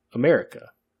of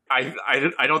America.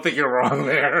 I don't think you're wrong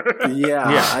there.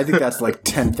 Yeah, I think that's like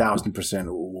 10,000%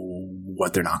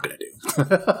 what they're not going to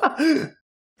do.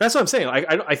 That's what I'm saying.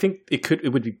 I think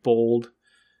it would be bold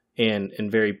and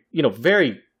very, you know,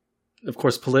 very, of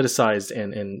course, politicized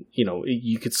and, you know,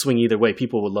 you could swing either way.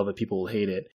 People would love it. People will hate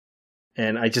it.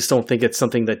 And I just don't think it's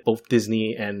something that both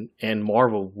Disney and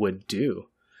Marvel would do.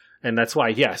 And that's why,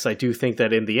 yes, I do think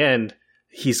that in the end,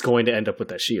 he's going to end up with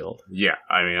that shield. Yeah,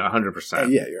 I mean, 100%.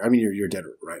 Yeah, I mean, you're dead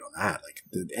right on that.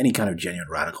 Like, any kind of genuine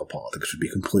radical politics would be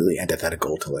completely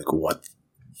antithetical to, like, what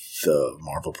the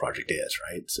Marvel project is,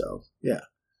 right? So, yeah,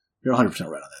 you're 100%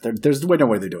 right on that. There's no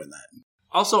way they're doing that.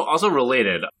 Also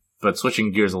related, but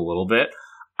switching gears a little bit,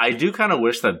 I do kind of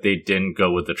wish that they didn't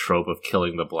go with the trope of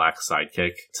killing the black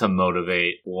sidekick to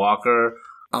motivate Walker.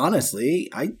 Honestly,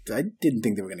 I didn't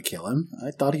think they were going to kill him.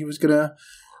 I thought he was going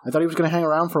to hang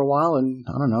around for a while and,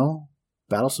 I don't know,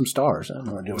 battle some stars. I have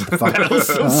no idea what the fuck. Battle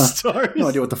some stars. No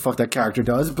idea what the fuck that character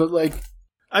does, but like,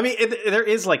 I mean, there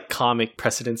is like comic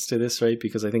precedence to this, right?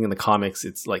 Because I think in the comics,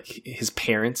 it's like his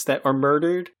parents that are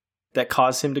murdered that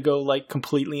cause him to go like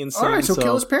completely insane. All right, so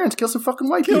kill his parents, kill some fucking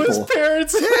white people. Kill his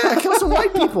parents. Yeah, kill some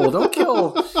white people. Don't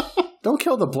kill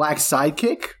the black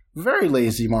sidekick. Very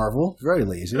lazy, Marvel. Very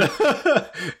lazy.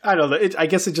 I don't know. I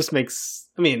guess it just makes.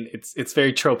 I mean, it's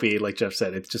very tropey, like Jeff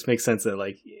said. It just makes sense that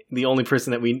like the only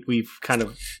person that we've kind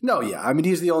of. No, yeah. I mean,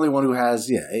 he's the only one who has.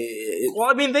 Yeah. Well,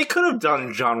 I mean, they could have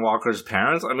done John Walker's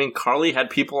parents. I mean, Carly had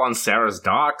people on Sarah's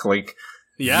dock. Like,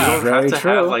 yeah, you don't have to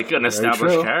have like an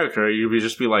established character. You'd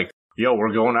just be like, yo,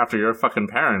 we're going after your fucking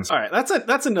parents. All right,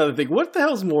 that's another thing. What the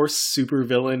hell's more super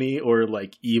villainy or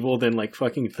like evil than like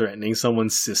fucking threatening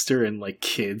someone's sister and like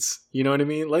kids? You know what I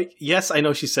mean? Like, yes, I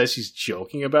know she says she's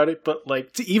joking about it, but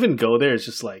like to even go there is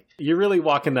just like you're really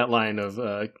walking that line of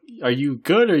are you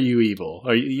good or are you evil?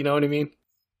 Are you know what I mean?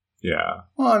 Yeah.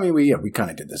 Well, I mean, we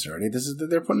kind of did this already.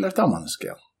 They're putting their thumb on the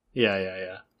scale.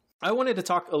 Yeah. I wanted to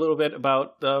talk a little bit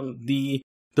about the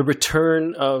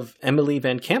return of Emily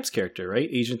Van Camp's character, right?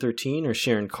 Agent 13 or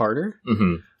Sharon Carter.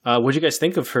 Mm-hmm. What do you guys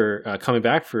think of her coming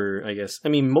back for, I guess, I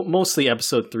mean, mostly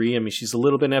episode 3. I mean, she's a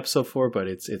little bit in episode 4, but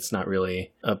it's not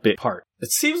really a big part.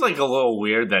 It seems like a little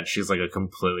weird that she's like a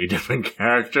completely different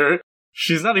character.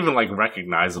 She's not even like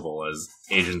recognizable as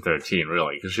Agent 13,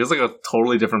 really, because she has like a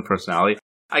totally different personality.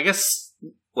 I guess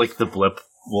like the blip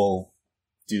will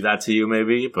do that to you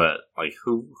maybe, but like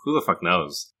who the fuck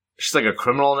knows? She's like a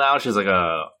criminal now. She's like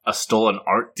a stolen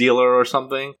art dealer or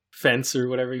something. Fence or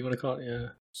whatever you want to call it, yeah.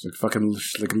 She's like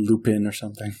a Lupin or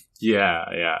something.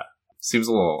 Yeah. Seems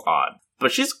a little odd.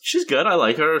 But she's good. I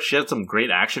like her. She had some great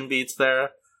action beats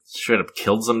there. Straight up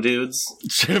killed some dudes.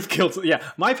 Yeah.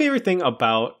 My favorite thing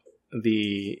about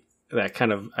that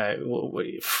kind of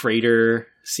freighter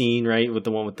scene, right, with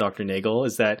the one with Dr. Nagel,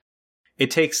 is that it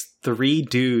takes 3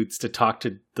 dudes to talk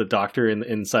to the doctor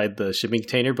inside the shipping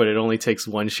container, but it only takes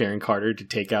one Sharon Carter to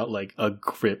take out like a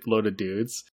grip load of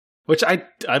dudes, which I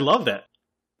love that.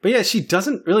 But yeah, she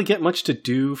doesn't really get much to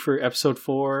do for episode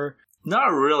 4. Not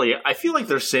really. I feel like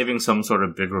they're saving some sort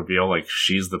of big reveal, like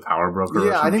she's the power broker.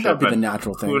 Yeah, I think that'd be the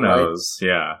natural natural thing. Who knows? Right?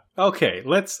 Yeah. Okay,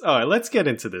 let's get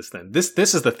into this then.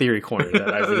 This is the theory corner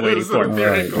that I've been waiting for.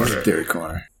 Theory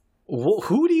corner.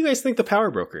 Who do you guys think the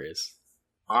power broker is?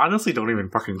 Honestly, don't even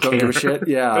fucking care. Don't give a shit.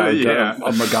 Yeah, yeah.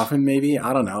 A MacGuffin maybe.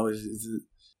 I don't know.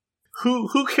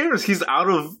 Who cares? He's out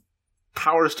of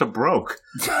powers to broke.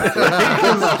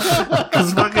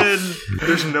 Because fucking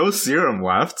there's no serum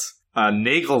left.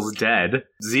 Nagel's dead.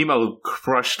 Zemo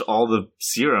crushed all the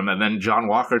serum, and then John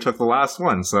Walker took the last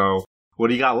one. So what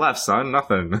do you got left, son?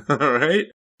 Nothing. Right?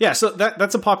 Yeah, so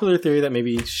that's a popular theory that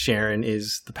maybe Sharon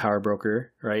is the power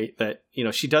broker, right? That, you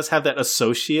know, she does have that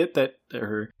associate that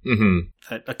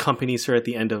that accompanies her at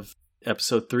the end of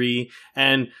episode 3.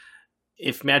 And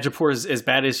if Madripoor is as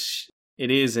bad as it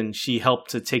is, and she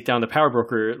helped to take down the power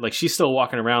broker, like she's still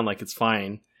walking around like it's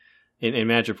fine in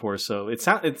Madripoor. So it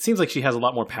seems like she has a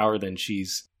lot more power than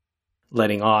she's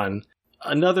letting on.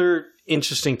 Another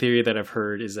interesting theory that I've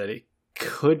heard is that it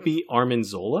could be Armin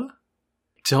Zola.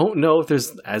 Don't know if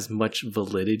there's as much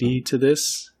validity to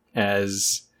this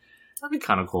as... That'd be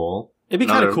kind of cool. It'd be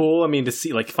kind of cool, I mean, to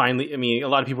see, like, finally... I mean, a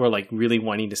lot of people are, like, really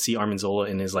wanting to see Armin Zola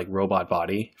in his, like, robot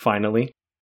body, finally.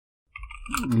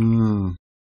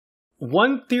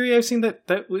 One theory I've seen that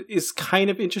is kind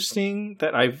of interesting,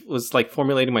 that I was, like,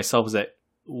 formulating myself, is that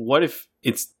what if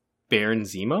it's Baron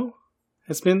Zemo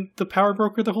has been the power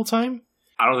broker the whole time?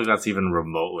 I don't think that's even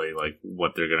remotely, like,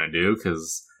 what they're gonna do,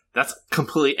 because... That's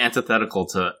completely antithetical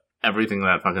to everything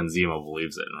that fucking Zemo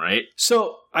believes in, right?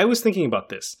 So, I was thinking about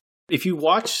this. If you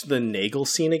watch the Nagel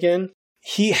scene again,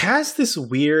 he has this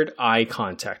weird eye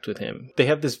contact with him. They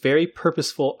have this very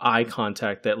purposeful eye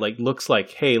contact that, like, looks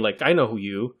like, hey, like, I know who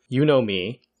you know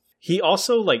me. He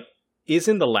also, like, is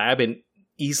in the lab and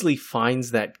easily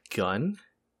finds that gun.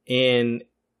 And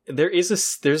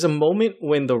there's a moment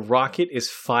when the rocket is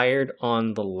fired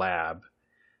on the lab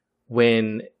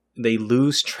when they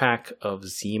lose track of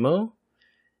Zemo,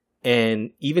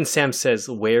 and even Sam says,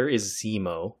 "Where is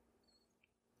Zemo?"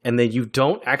 And then you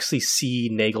don't actually see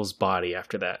Nagel's body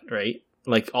after that, right?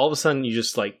 Like, all of a sudden, you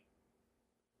just, like,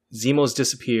 Zemo's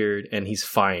disappeared, and he's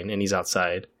fine, and he's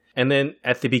outside. And then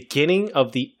at the beginning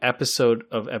of the episode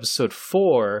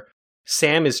 4,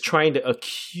 Sam is trying to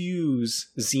accuse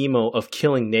Zemo of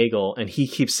killing Nagel, and he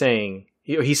keeps saying,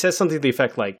 he says something to the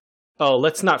effect like, oh,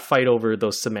 let's not fight over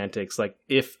those semantics, like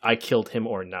if I killed him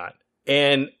or not.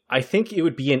 And I think it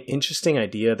would be an interesting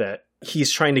idea that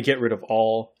he's trying to get rid of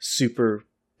all super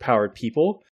powered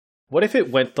people. What if it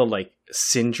went the like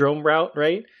syndrome route,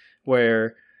 right?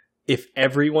 Where if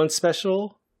everyone's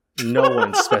special, no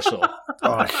one's special.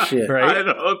 Oh shit! Right? I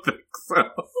don't think so.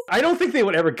 I don't think they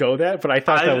would ever go that, but I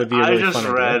thought that would be a really fun idea.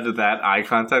 I just read that eye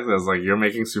contact. I was like, "You're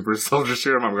making super soldier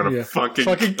serum. I'm gonna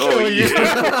fucking kill you."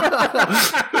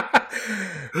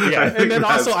 Yeah, and then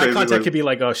also eye contact could be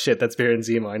like, oh shit, that's Baron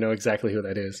Zemo. I know exactly who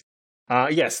that is.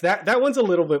 Yes, that one's a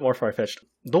little bit more far-fetched.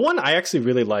 The one I actually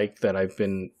really like that I've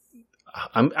been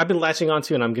latching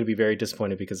onto, and I'm going to be very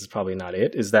disappointed because it's probably not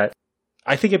it, is that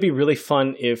I think it'd be really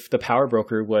fun if the Power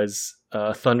Broker was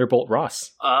Thunderbolt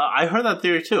Ross. I heard that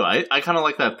theory too. I kind of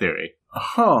like that theory.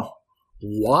 Huh.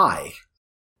 Why?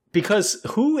 Because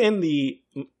who in the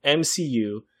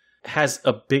MCU has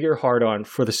a bigger hard-on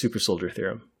for the Super Soldier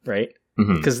Theorem, right?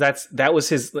 Because that was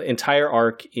his entire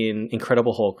arc in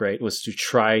Incredible Hulk, right? Was to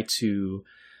try to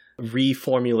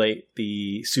reformulate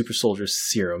the Super Soldier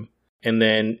Serum. And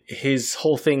then his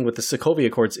whole thing with the Sokovia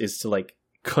Accords is to like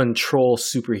control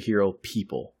superhero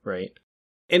people, right?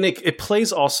 And it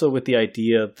plays also with the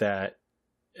idea that,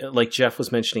 like Jeff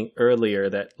was mentioning earlier,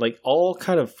 that like all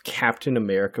kind of Captain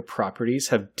America properties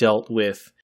have dealt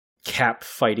with Cap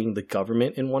fighting the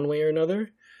government in one way or another.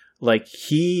 Like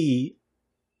he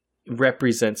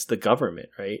represents the government,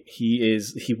 right? He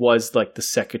was like the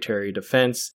Secretary of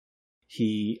Defense.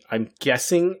 I'm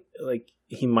guessing like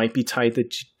he might be tied to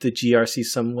the GRC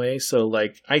some way. So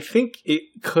like I think it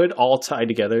could all tie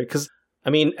together because I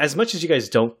mean, as much as you guys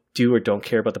don't do or don't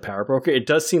care about the Power Broker, it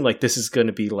does seem like this is going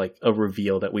to be like a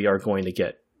reveal that we are going to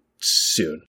get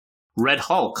soon. Red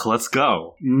Hulk, let's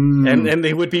go. And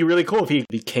it would be really cool if he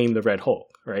became the Red Hulk,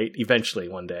 right? Eventually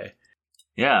one day.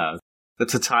 Yeah.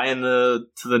 To tie in to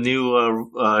the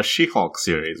new She-Hulk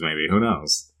series, maybe. Who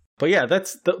knows? But yeah,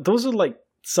 those are like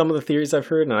some of the theories I've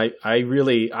heard, and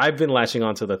I've been latching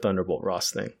onto the Thunderbolt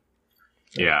Ross thing.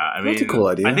 Yeah, I mean, that's a cool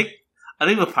idea. I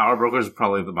think the Power Broker is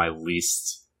probably my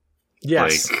least.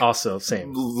 Yes, like, also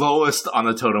same. Lowest on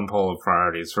the totem pole of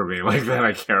priorities for me, like that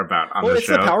I care about on the it's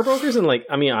show. The Power Brokers, and like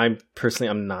I mean, I'm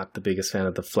not the biggest fan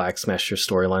of the Flag Smasher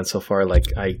storyline so far. Like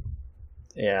I've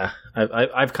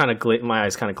kind of my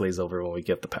eyes kind of glaze over when we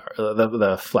get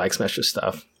the Flag Smasher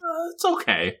stuff. It's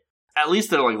okay. At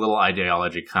least their like little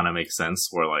ideology kind of makes sense.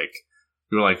 Where like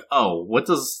you're like, oh, what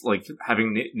does like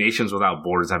having nations without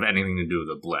borders have anything to do with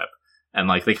the blip? And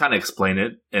like they kind of explain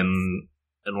it in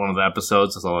one of the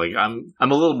episodes. So like I'm a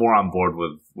little more on board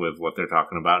with what they're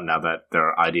talking about now that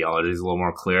their ideology is a little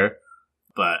more clear.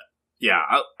 But yeah,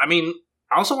 I mean,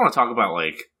 I also want to talk about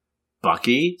like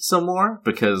Bucky some more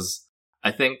because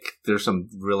I think there's some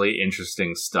really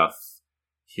interesting stuff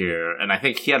here, and I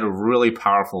think he had a really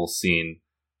powerful scene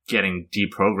getting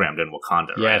deprogrammed in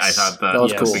Wakanda. Right? Yes, I thought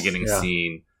the beginning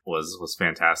scene was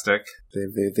fantastic.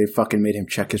 They fucking made him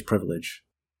check his privilege.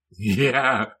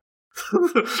 Yeah.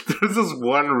 There's this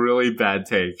one really bad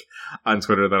take on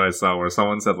Twitter that I saw where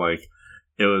someone said like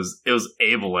it was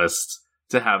ableist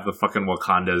to have the fucking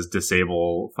Wakandas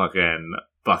disable fucking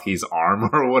Bucky's arm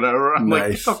or whatever. I'm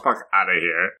like, get the fuck out of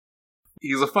here.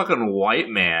 He's a fucking white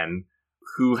man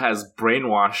who has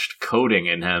brainwashed coding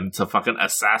in him to fucking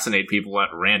assassinate people at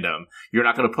random. You're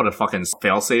not going to put a fucking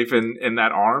failsafe in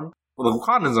that arm? Well, the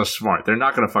Wakandans are smart. They're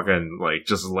not going to fucking like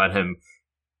just let him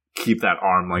keep that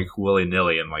arm like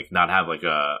willy-nilly and like not have like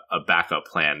a backup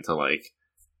plan to like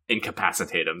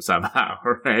incapacitate him somehow,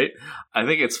 right? I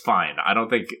think it's fine. I don't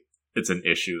think it's an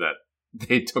issue that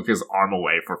they took his arm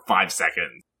away for 5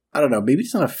 seconds. I don't know. Maybe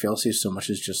it's not a failsafe so much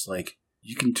as just like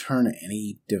you can turn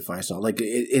any device off. Like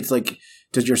it's like,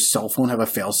 does your cell phone have a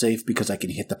failsafe because I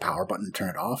can hit the power button and turn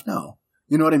it off? No.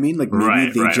 You know what I mean? Like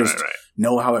maybe they just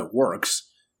know how it works.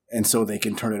 And so they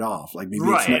can turn it off. Like maybe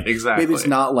it's not, exactly. Maybe it's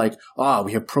not like,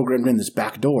 we have programmed in this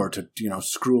back door to,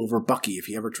 screw over Bucky if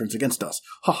he ever turns against us.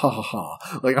 Ha ha ha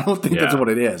ha. Like I don't think that's what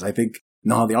it is. I think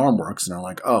know how the arm works, and they're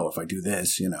like, oh, if I do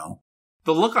this,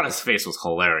 The look on his face was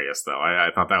hilarious, though. I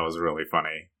thought that was really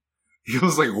funny. He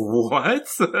was like, "What?"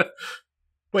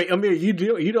 Wait, Amir, you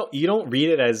don't read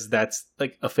it as that's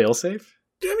like a failsafe?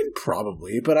 I mean,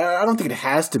 probably, but I don't think it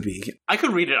has to be. I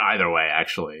could read it either way,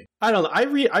 actually. I don't know. I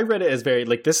read it as very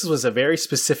like this was a very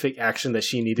specific action that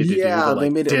she needed to do to they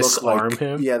made it disarm look like,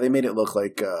 him. Yeah, they made it look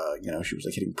like she was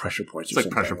like hitting pressure points. It's like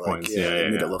pressure points. They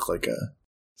made it look like a.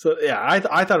 So yeah, I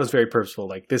thought it was very purposeful.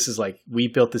 Like this is like we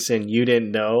built this in, you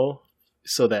didn't know,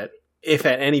 so that if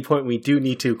at any point we do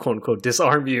need to quote unquote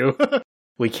disarm you,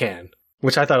 we can.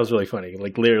 Which I thought was really funny,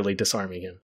 like literally disarming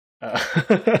him.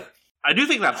 I do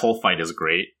think that whole fight is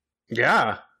great.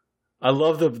 Yeah, I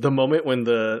love the moment when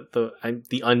the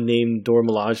unnamed Dora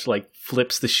Milaje like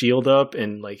flips the shield up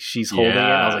and like she's holding it.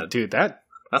 I was like, dude, that's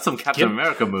some Captain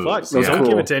America moves. Fuck, don't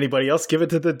give it to anybody else. Give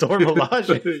it to the Dora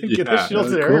Milaje. Get the shield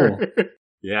to her.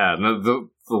 Yeah, the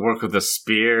work with the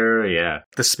spear. Yeah,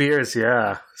 the spears.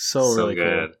 Yeah, so really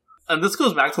good. Cool. And this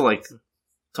goes back to like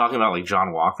talking about like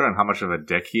John Walker and how much of a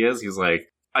dick he is. He's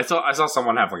like, I saw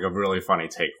someone have like a really funny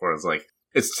take where it's like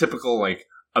it's typical like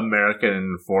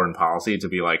American foreign policy to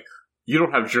be like, you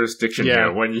don't have jurisdiction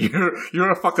here when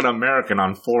you're a fucking American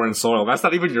on foreign soil. That's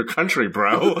not even your country,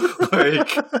 bro.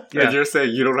 Like, and you're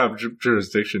saying you don't have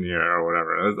jurisdiction here or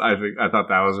whatever. I thought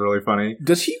that was really funny.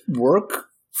 Does he work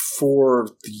for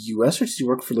the U.S. or does he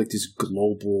work for like this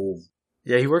global?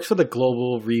 Yeah, he works for the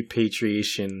global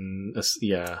repatriation.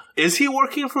 Yeah. Is he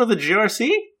working for the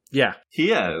GRC? Yeah.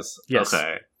 He is? Yes.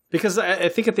 Okay. Because I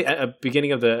think at the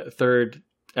beginning of the third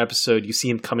episode, you see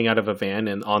him coming out of a van,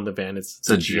 and on the van it's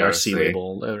a GRC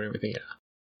label and everything. Yeah.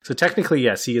 So technically,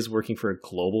 yes, he is working for a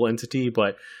global entity,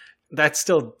 but that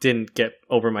still didn't get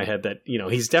over my head that, you know,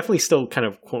 he's definitely still kind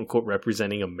of quote unquote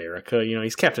representing America. You know,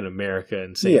 he's Captain America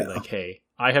and saying like, hey,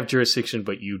 I have jurisdiction,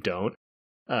 but you don't.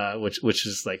 Which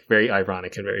is like very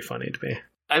ironic and very funny to me.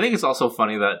 I think it's also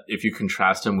funny that if you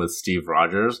contrast him with Steve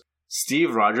Rogers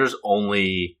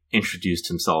only introduced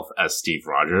himself as Steve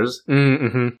Rogers.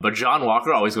 Mm-hmm. But John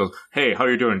Walker always goes, hey, how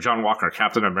you doing? John Walker,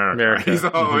 Captain America. He's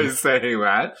always saying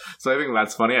that. So I think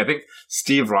that's funny. I think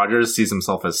Steve Rogers sees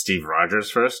himself as Steve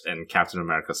Rogers first and Captain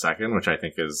America second, which I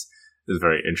think is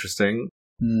very interesting.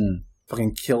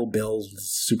 Fucking Kill Bill,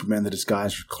 Superman the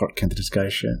disguise, or Clark Kent the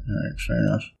disguise shit. All right, fair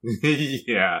enough.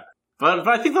 Yeah. But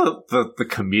I think the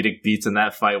comedic beats in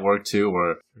that fight work too,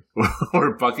 where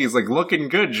Bucky's like, looking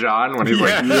good, John, when he's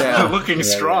looking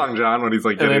strong, John, when he's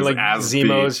like getting his ass beat.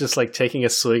 Zemo's just like taking a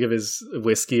swig of his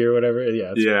whiskey or whatever.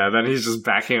 Yeah, then he's just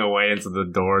backing away into the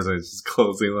doors and just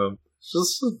closing them.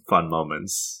 Just fun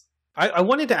moments. I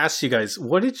wanted to ask you guys,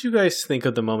 what did you guys think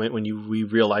of the moment when we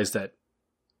realized that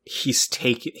he's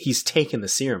taken the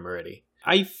serum already?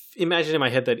 I imagine in my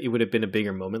head that it would have been a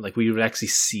bigger moment, like we would actually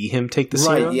see him take the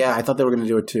serum. Right, yeah, I thought they were going to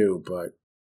do it too,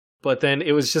 but then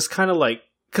it was just kind of like,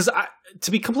 because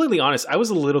to be completely honest, I was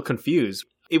a little confused.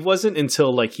 It wasn't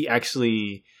until like he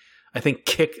actually, I think,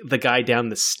 kicked the guy down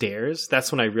the stairs.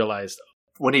 That's when I realized.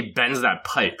 When he bends that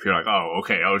pipe, you're like, oh,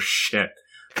 okay, oh shit.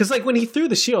 Because like when he threw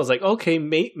the shield, I was like, okay,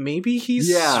 maybe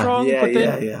he's strong.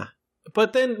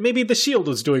 But then maybe the shield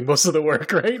was doing most of the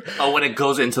work, right? Oh, when it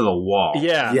goes into the wall.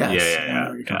 Yeah.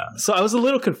 Yeah. So I was a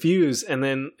little confused, and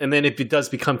then it does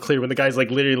become clear when the guy's like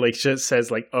literally like just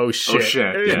says like, oh shit.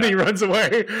 And then he runs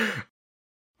away.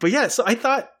 But yeah, so I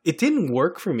thought it didn't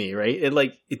work for me, right?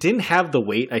 It didn't have the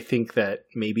weight I think that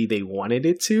maybe they wanted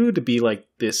it to be like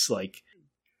this like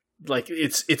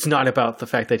it's not about the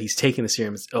fact that he's taking the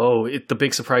serum. It's, the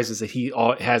big surprise is that he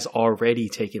has already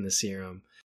taken the serum.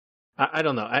 I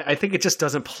don't know. I think it just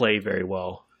doesn't play very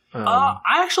well. I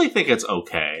actually think it's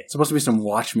okay. It's supposed to be some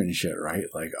Watchmen shit, right?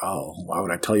 Like, oh, why would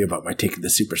I tell you about my taking the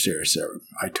super serious serum?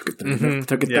 I took it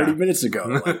 30 minutes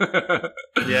ago.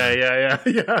 Like,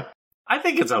 yeah. I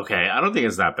think it's okay. I don't think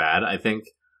it's that bad. I think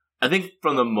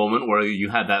from the moment where you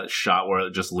had that shot where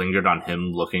it just lingered on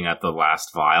him looking at the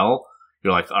last vial,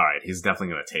 you're like, all right, he's definitely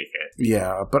going to take it.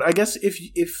 Yeah, but I guess if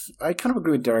I kind of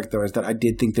agree with Derek, though, is that I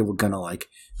did think they were going to, like,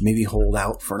 maybe hold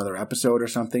out for another episode or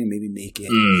something, maybe make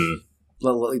it,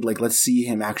 like, let's see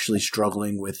him actually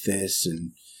struggling with this,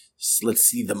 and let's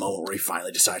see the moment where he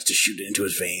finally decides to shoot it into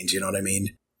his veins, you know what I mean?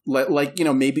 Like, you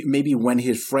know, maybe when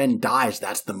his friend dies,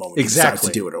 that's the moment he decides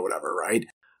to do it or whatever, right?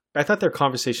 I thought their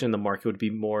conversation in the market would be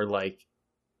more like,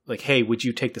 hey, would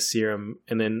you take the serum?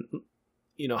 And then,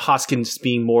 you know, Hoskins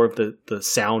being more of the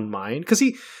sound mind. Because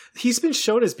he's been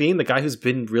shown as being the guy who's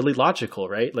been really logical,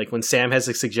 right? Like when Sam has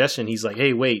a suggestion, he's like,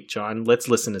 hey, wait, John, let's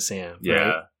listen to Sam. Yeah.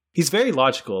 Right? He's very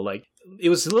logical. Like, it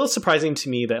was a little surprising to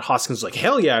me that Hoskins was like,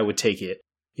 hell yeah, I would take it.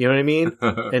 You know what I mean?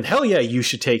 And hell yeah, you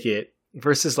should take it.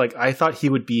 Versus like, I thought he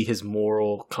would be his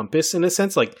moral compass in a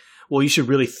sense. Like, well, you should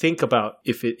really think about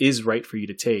if it is right for you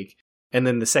to take. And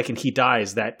then the second he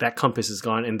dies, that compass is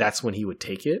gone, and that's when he would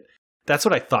take it. That's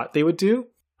what I thought they would do.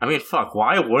 I mean, fuck,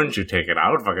 why wouldn't you take it?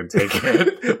 I would fucking take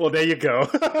it. Well, there you go.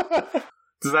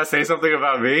 Does that say something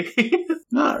about me?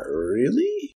 Not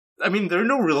really. I mean, there are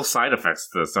no real side effects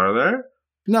to this, are there?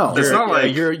 No. It's not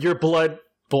like... Your blood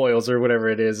boils or whatever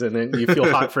it is, and then you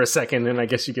feel hot for a second, and I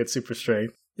guess you get super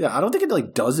strength. Yeah, I don't think it,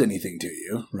 like, does anything to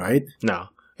you, right? No.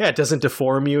 Yeah, it doesn't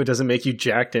deform you. It doesn't make you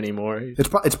jacked anymore.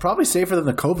 It's probably safer than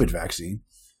the COVID vaccine.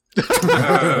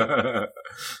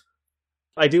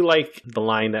 I do like the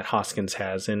line that Hoskins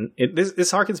has, and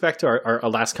this harkens back to our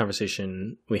last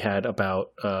conversation we had about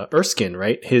Erskine,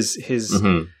 right? His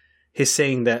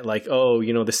saying that, like, oh,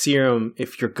 you know, the serum,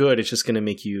 if you're good, it's just going to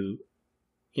make you,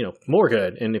 you know, more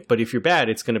good, but if you're bad,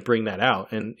 it's going to bring that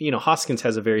out. And, you know, Hoskins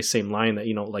has a very same line that,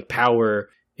 you know, like power,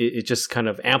 it just kind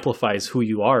of amplifies who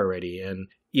you are already. And,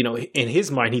 you know, in his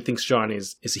mind, he thinks John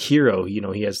is a hero. You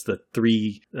know, he has the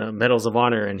 3 medals of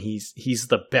honor, and he's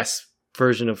the best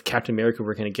version of Captain America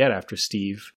we're going to get after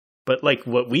Steve. But like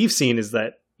what we've seen is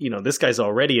that, you know, this guy's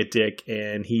already a dick,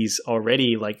 and he's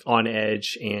already like on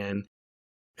edge, and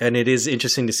And it is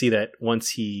interesting to see that once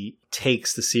he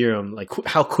takes the serum, like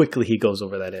how quickly he goes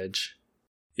over that edge.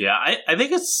 Yeah, I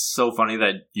think it's so funny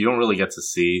that you don't really get to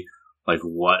see like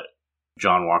what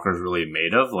John Walker's really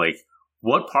made of. Like,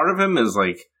 what part of him is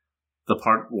like the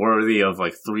part worthy of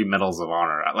like 3 medals of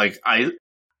honor? Like,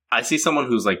 I see someone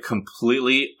who's like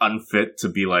completely unfit to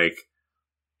be like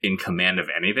in command of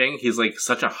anything. He's like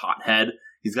such a hothead.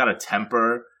 He's got a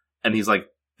temper, and he's like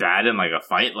bad in like a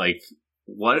fight. Like,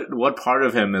 what part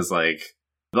of him is like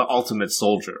the ultimate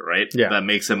soldier, right? Yeah. That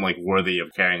makes him like worthy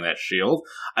of carrying that shield.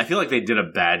 I feel like they did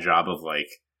a bad job of like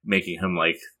making him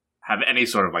like have any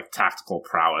sort of like tactical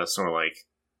prowess, or like,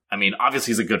 I mean,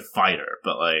 obviously he's a good fighter,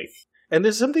 but like, and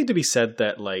there's something to be said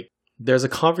that like there's a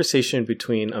conversation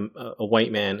between a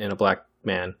white man and a black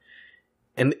man,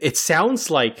 and it sounds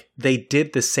like they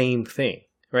did the same thing,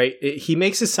 right? He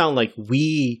makes it sound like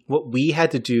what we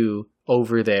had to do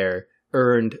over there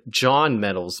earned John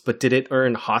medals, but did it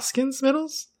earn Hoskins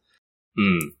medals?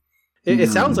 It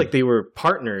sounds like they were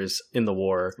partners in the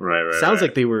war. Right. It sounds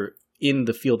like they were in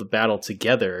the field of battle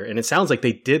together, and it sounds like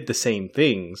they did the same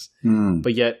things,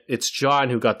 but yet it's John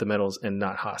who got the medals and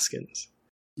not Hoskins.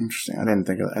 Interesting. I didn't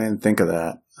think of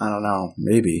that. I don't know.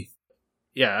 Maybe.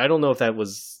 Yeah, I don't know if that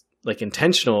was like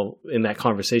intentional in that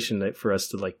conversation for us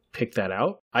to like pick that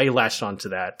out. I latched onto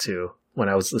that too when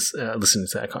I was listening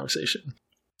to that conversation.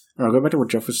 I'll go back to what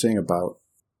Jeff was saying about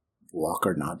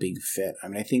Walker not being fit. I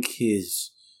mean, I think his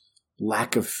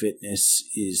lack of fitness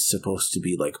is supposed to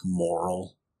be like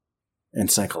moral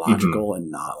and psychological and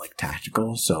not like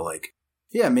tactical. So like,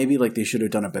 yeah, maybe like they should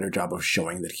have done a better job of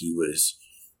showing that he was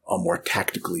a more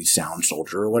tactically sound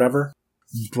soldier or whatever.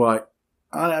 But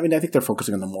I mean, I think they're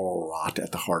focusing on the moral rot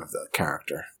at the heart of the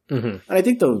character. And I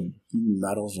think the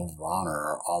medals of honor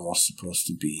are almost supposed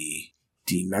to be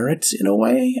demerits in a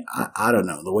way. I don't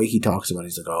know. The way he talks about it,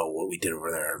 he's like, oh, what we did over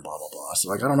there and blah, blah, blah. So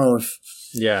like, I don't know if...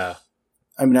 Yeah.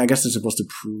 I mean, I guess they're supposed to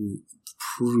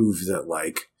prove that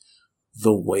like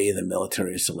the way the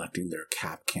military is selecting their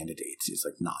cap candidates is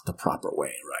like not the proper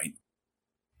way, right?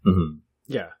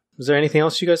 Yeah. Was there anything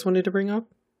else you guys wanted to bring up?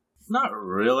 Not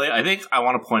really. I think I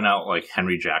want to point out like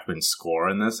Henry Jackman's score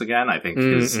in this again. I think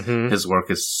his work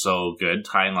is so good,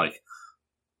 tying like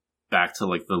back to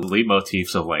like the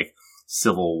leitmotifs of like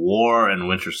Civil War and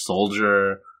Winter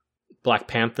Soldier, Black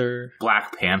Panther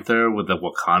with the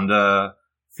Wakanda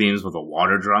themes with the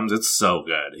water drums. It's so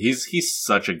good. He's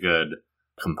such a good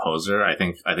composer. I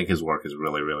think his work is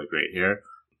really, really great here.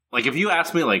 Like, if you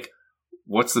ask me like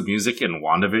what's the music in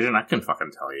WandaVision, I can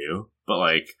fucking tell you. But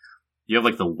like, you have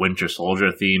like the Winter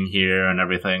Soldier theme here and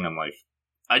everything. I'm like,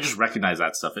 I just recognize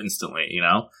that stuff instantly, you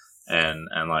know? And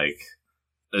like,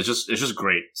 it's just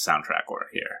great soundtrack work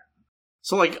here.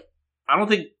 So like, I don't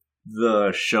think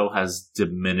the show has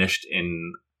diminished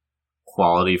in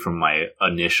quality from my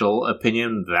initial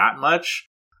opinion that much.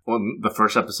 Well, the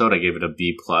first episode, I gave it a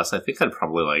B+. I think I'd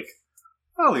probably like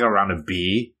around a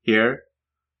B here.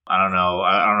 I don't know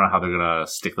how they're gonna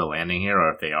stick the landing here,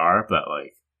 or if they are, but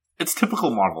like, it's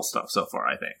typical Marvel stuff so far,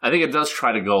 I think. I think it does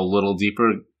try to go a little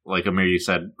deeper. Like Amir, you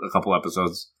said a couple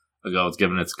episodes ago, it's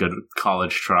given its good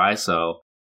college try, so...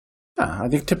 Yeah, I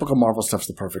think typical Marvel stuff's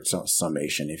the perfect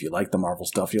summation. If you like the Marvel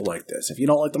stuff, you'll like this. If you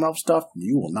don't like the Marvel stuff,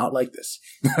 you will not like this.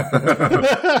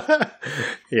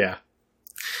 Yeah.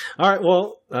 All right,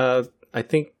 well, I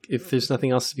think if there's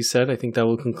nothing else to be said, I think that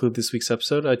will conclude this week's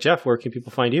episode. Jeff, where can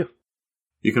people find you?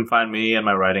 You can find me and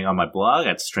my writing on my blog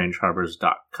at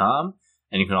strangeharbors.com.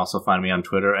 And you can also find me on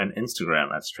Twitter and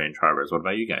Instagram at Strange Harbors. What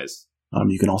about you guys?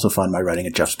 You can also find my writing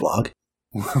at Jeff's blog.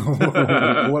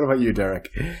 What about you, Derek?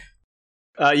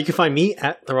 You can find me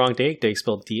at The Wrong Day, Day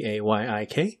spelled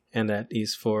Dayik, and that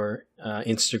is for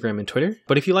Instagram and Twitter.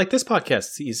 But if you like this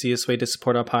podcast, the easiest way to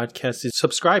support our podcast is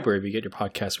subscribe wherever you get your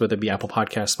podcasts, whether it be Apple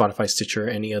Podcasts, Spotify, Stitcher, or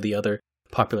any of the other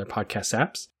popular podcast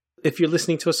apps. If you're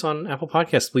listening to us on Apple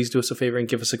Podcasts, please do us a favor and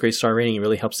give us a great star rating. It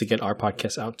really helps to get our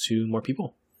podcast out to more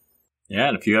people. Yeah,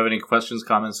 and if you have any questions,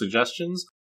 comments, suggestions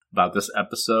about this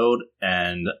episode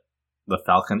and the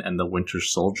Falcon and the Winter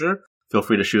Soldier, feel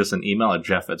free to shoot us an email at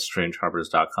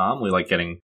jeff@strangeharbors.com. We like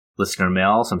getting listener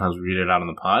mail. Sometimes we read it out on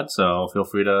the pod, so feel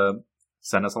free to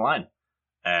send us a line.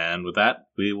 And with that,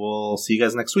 we will see you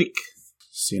guys next week.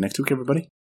 See you next week, everybody.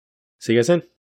 See you guys then.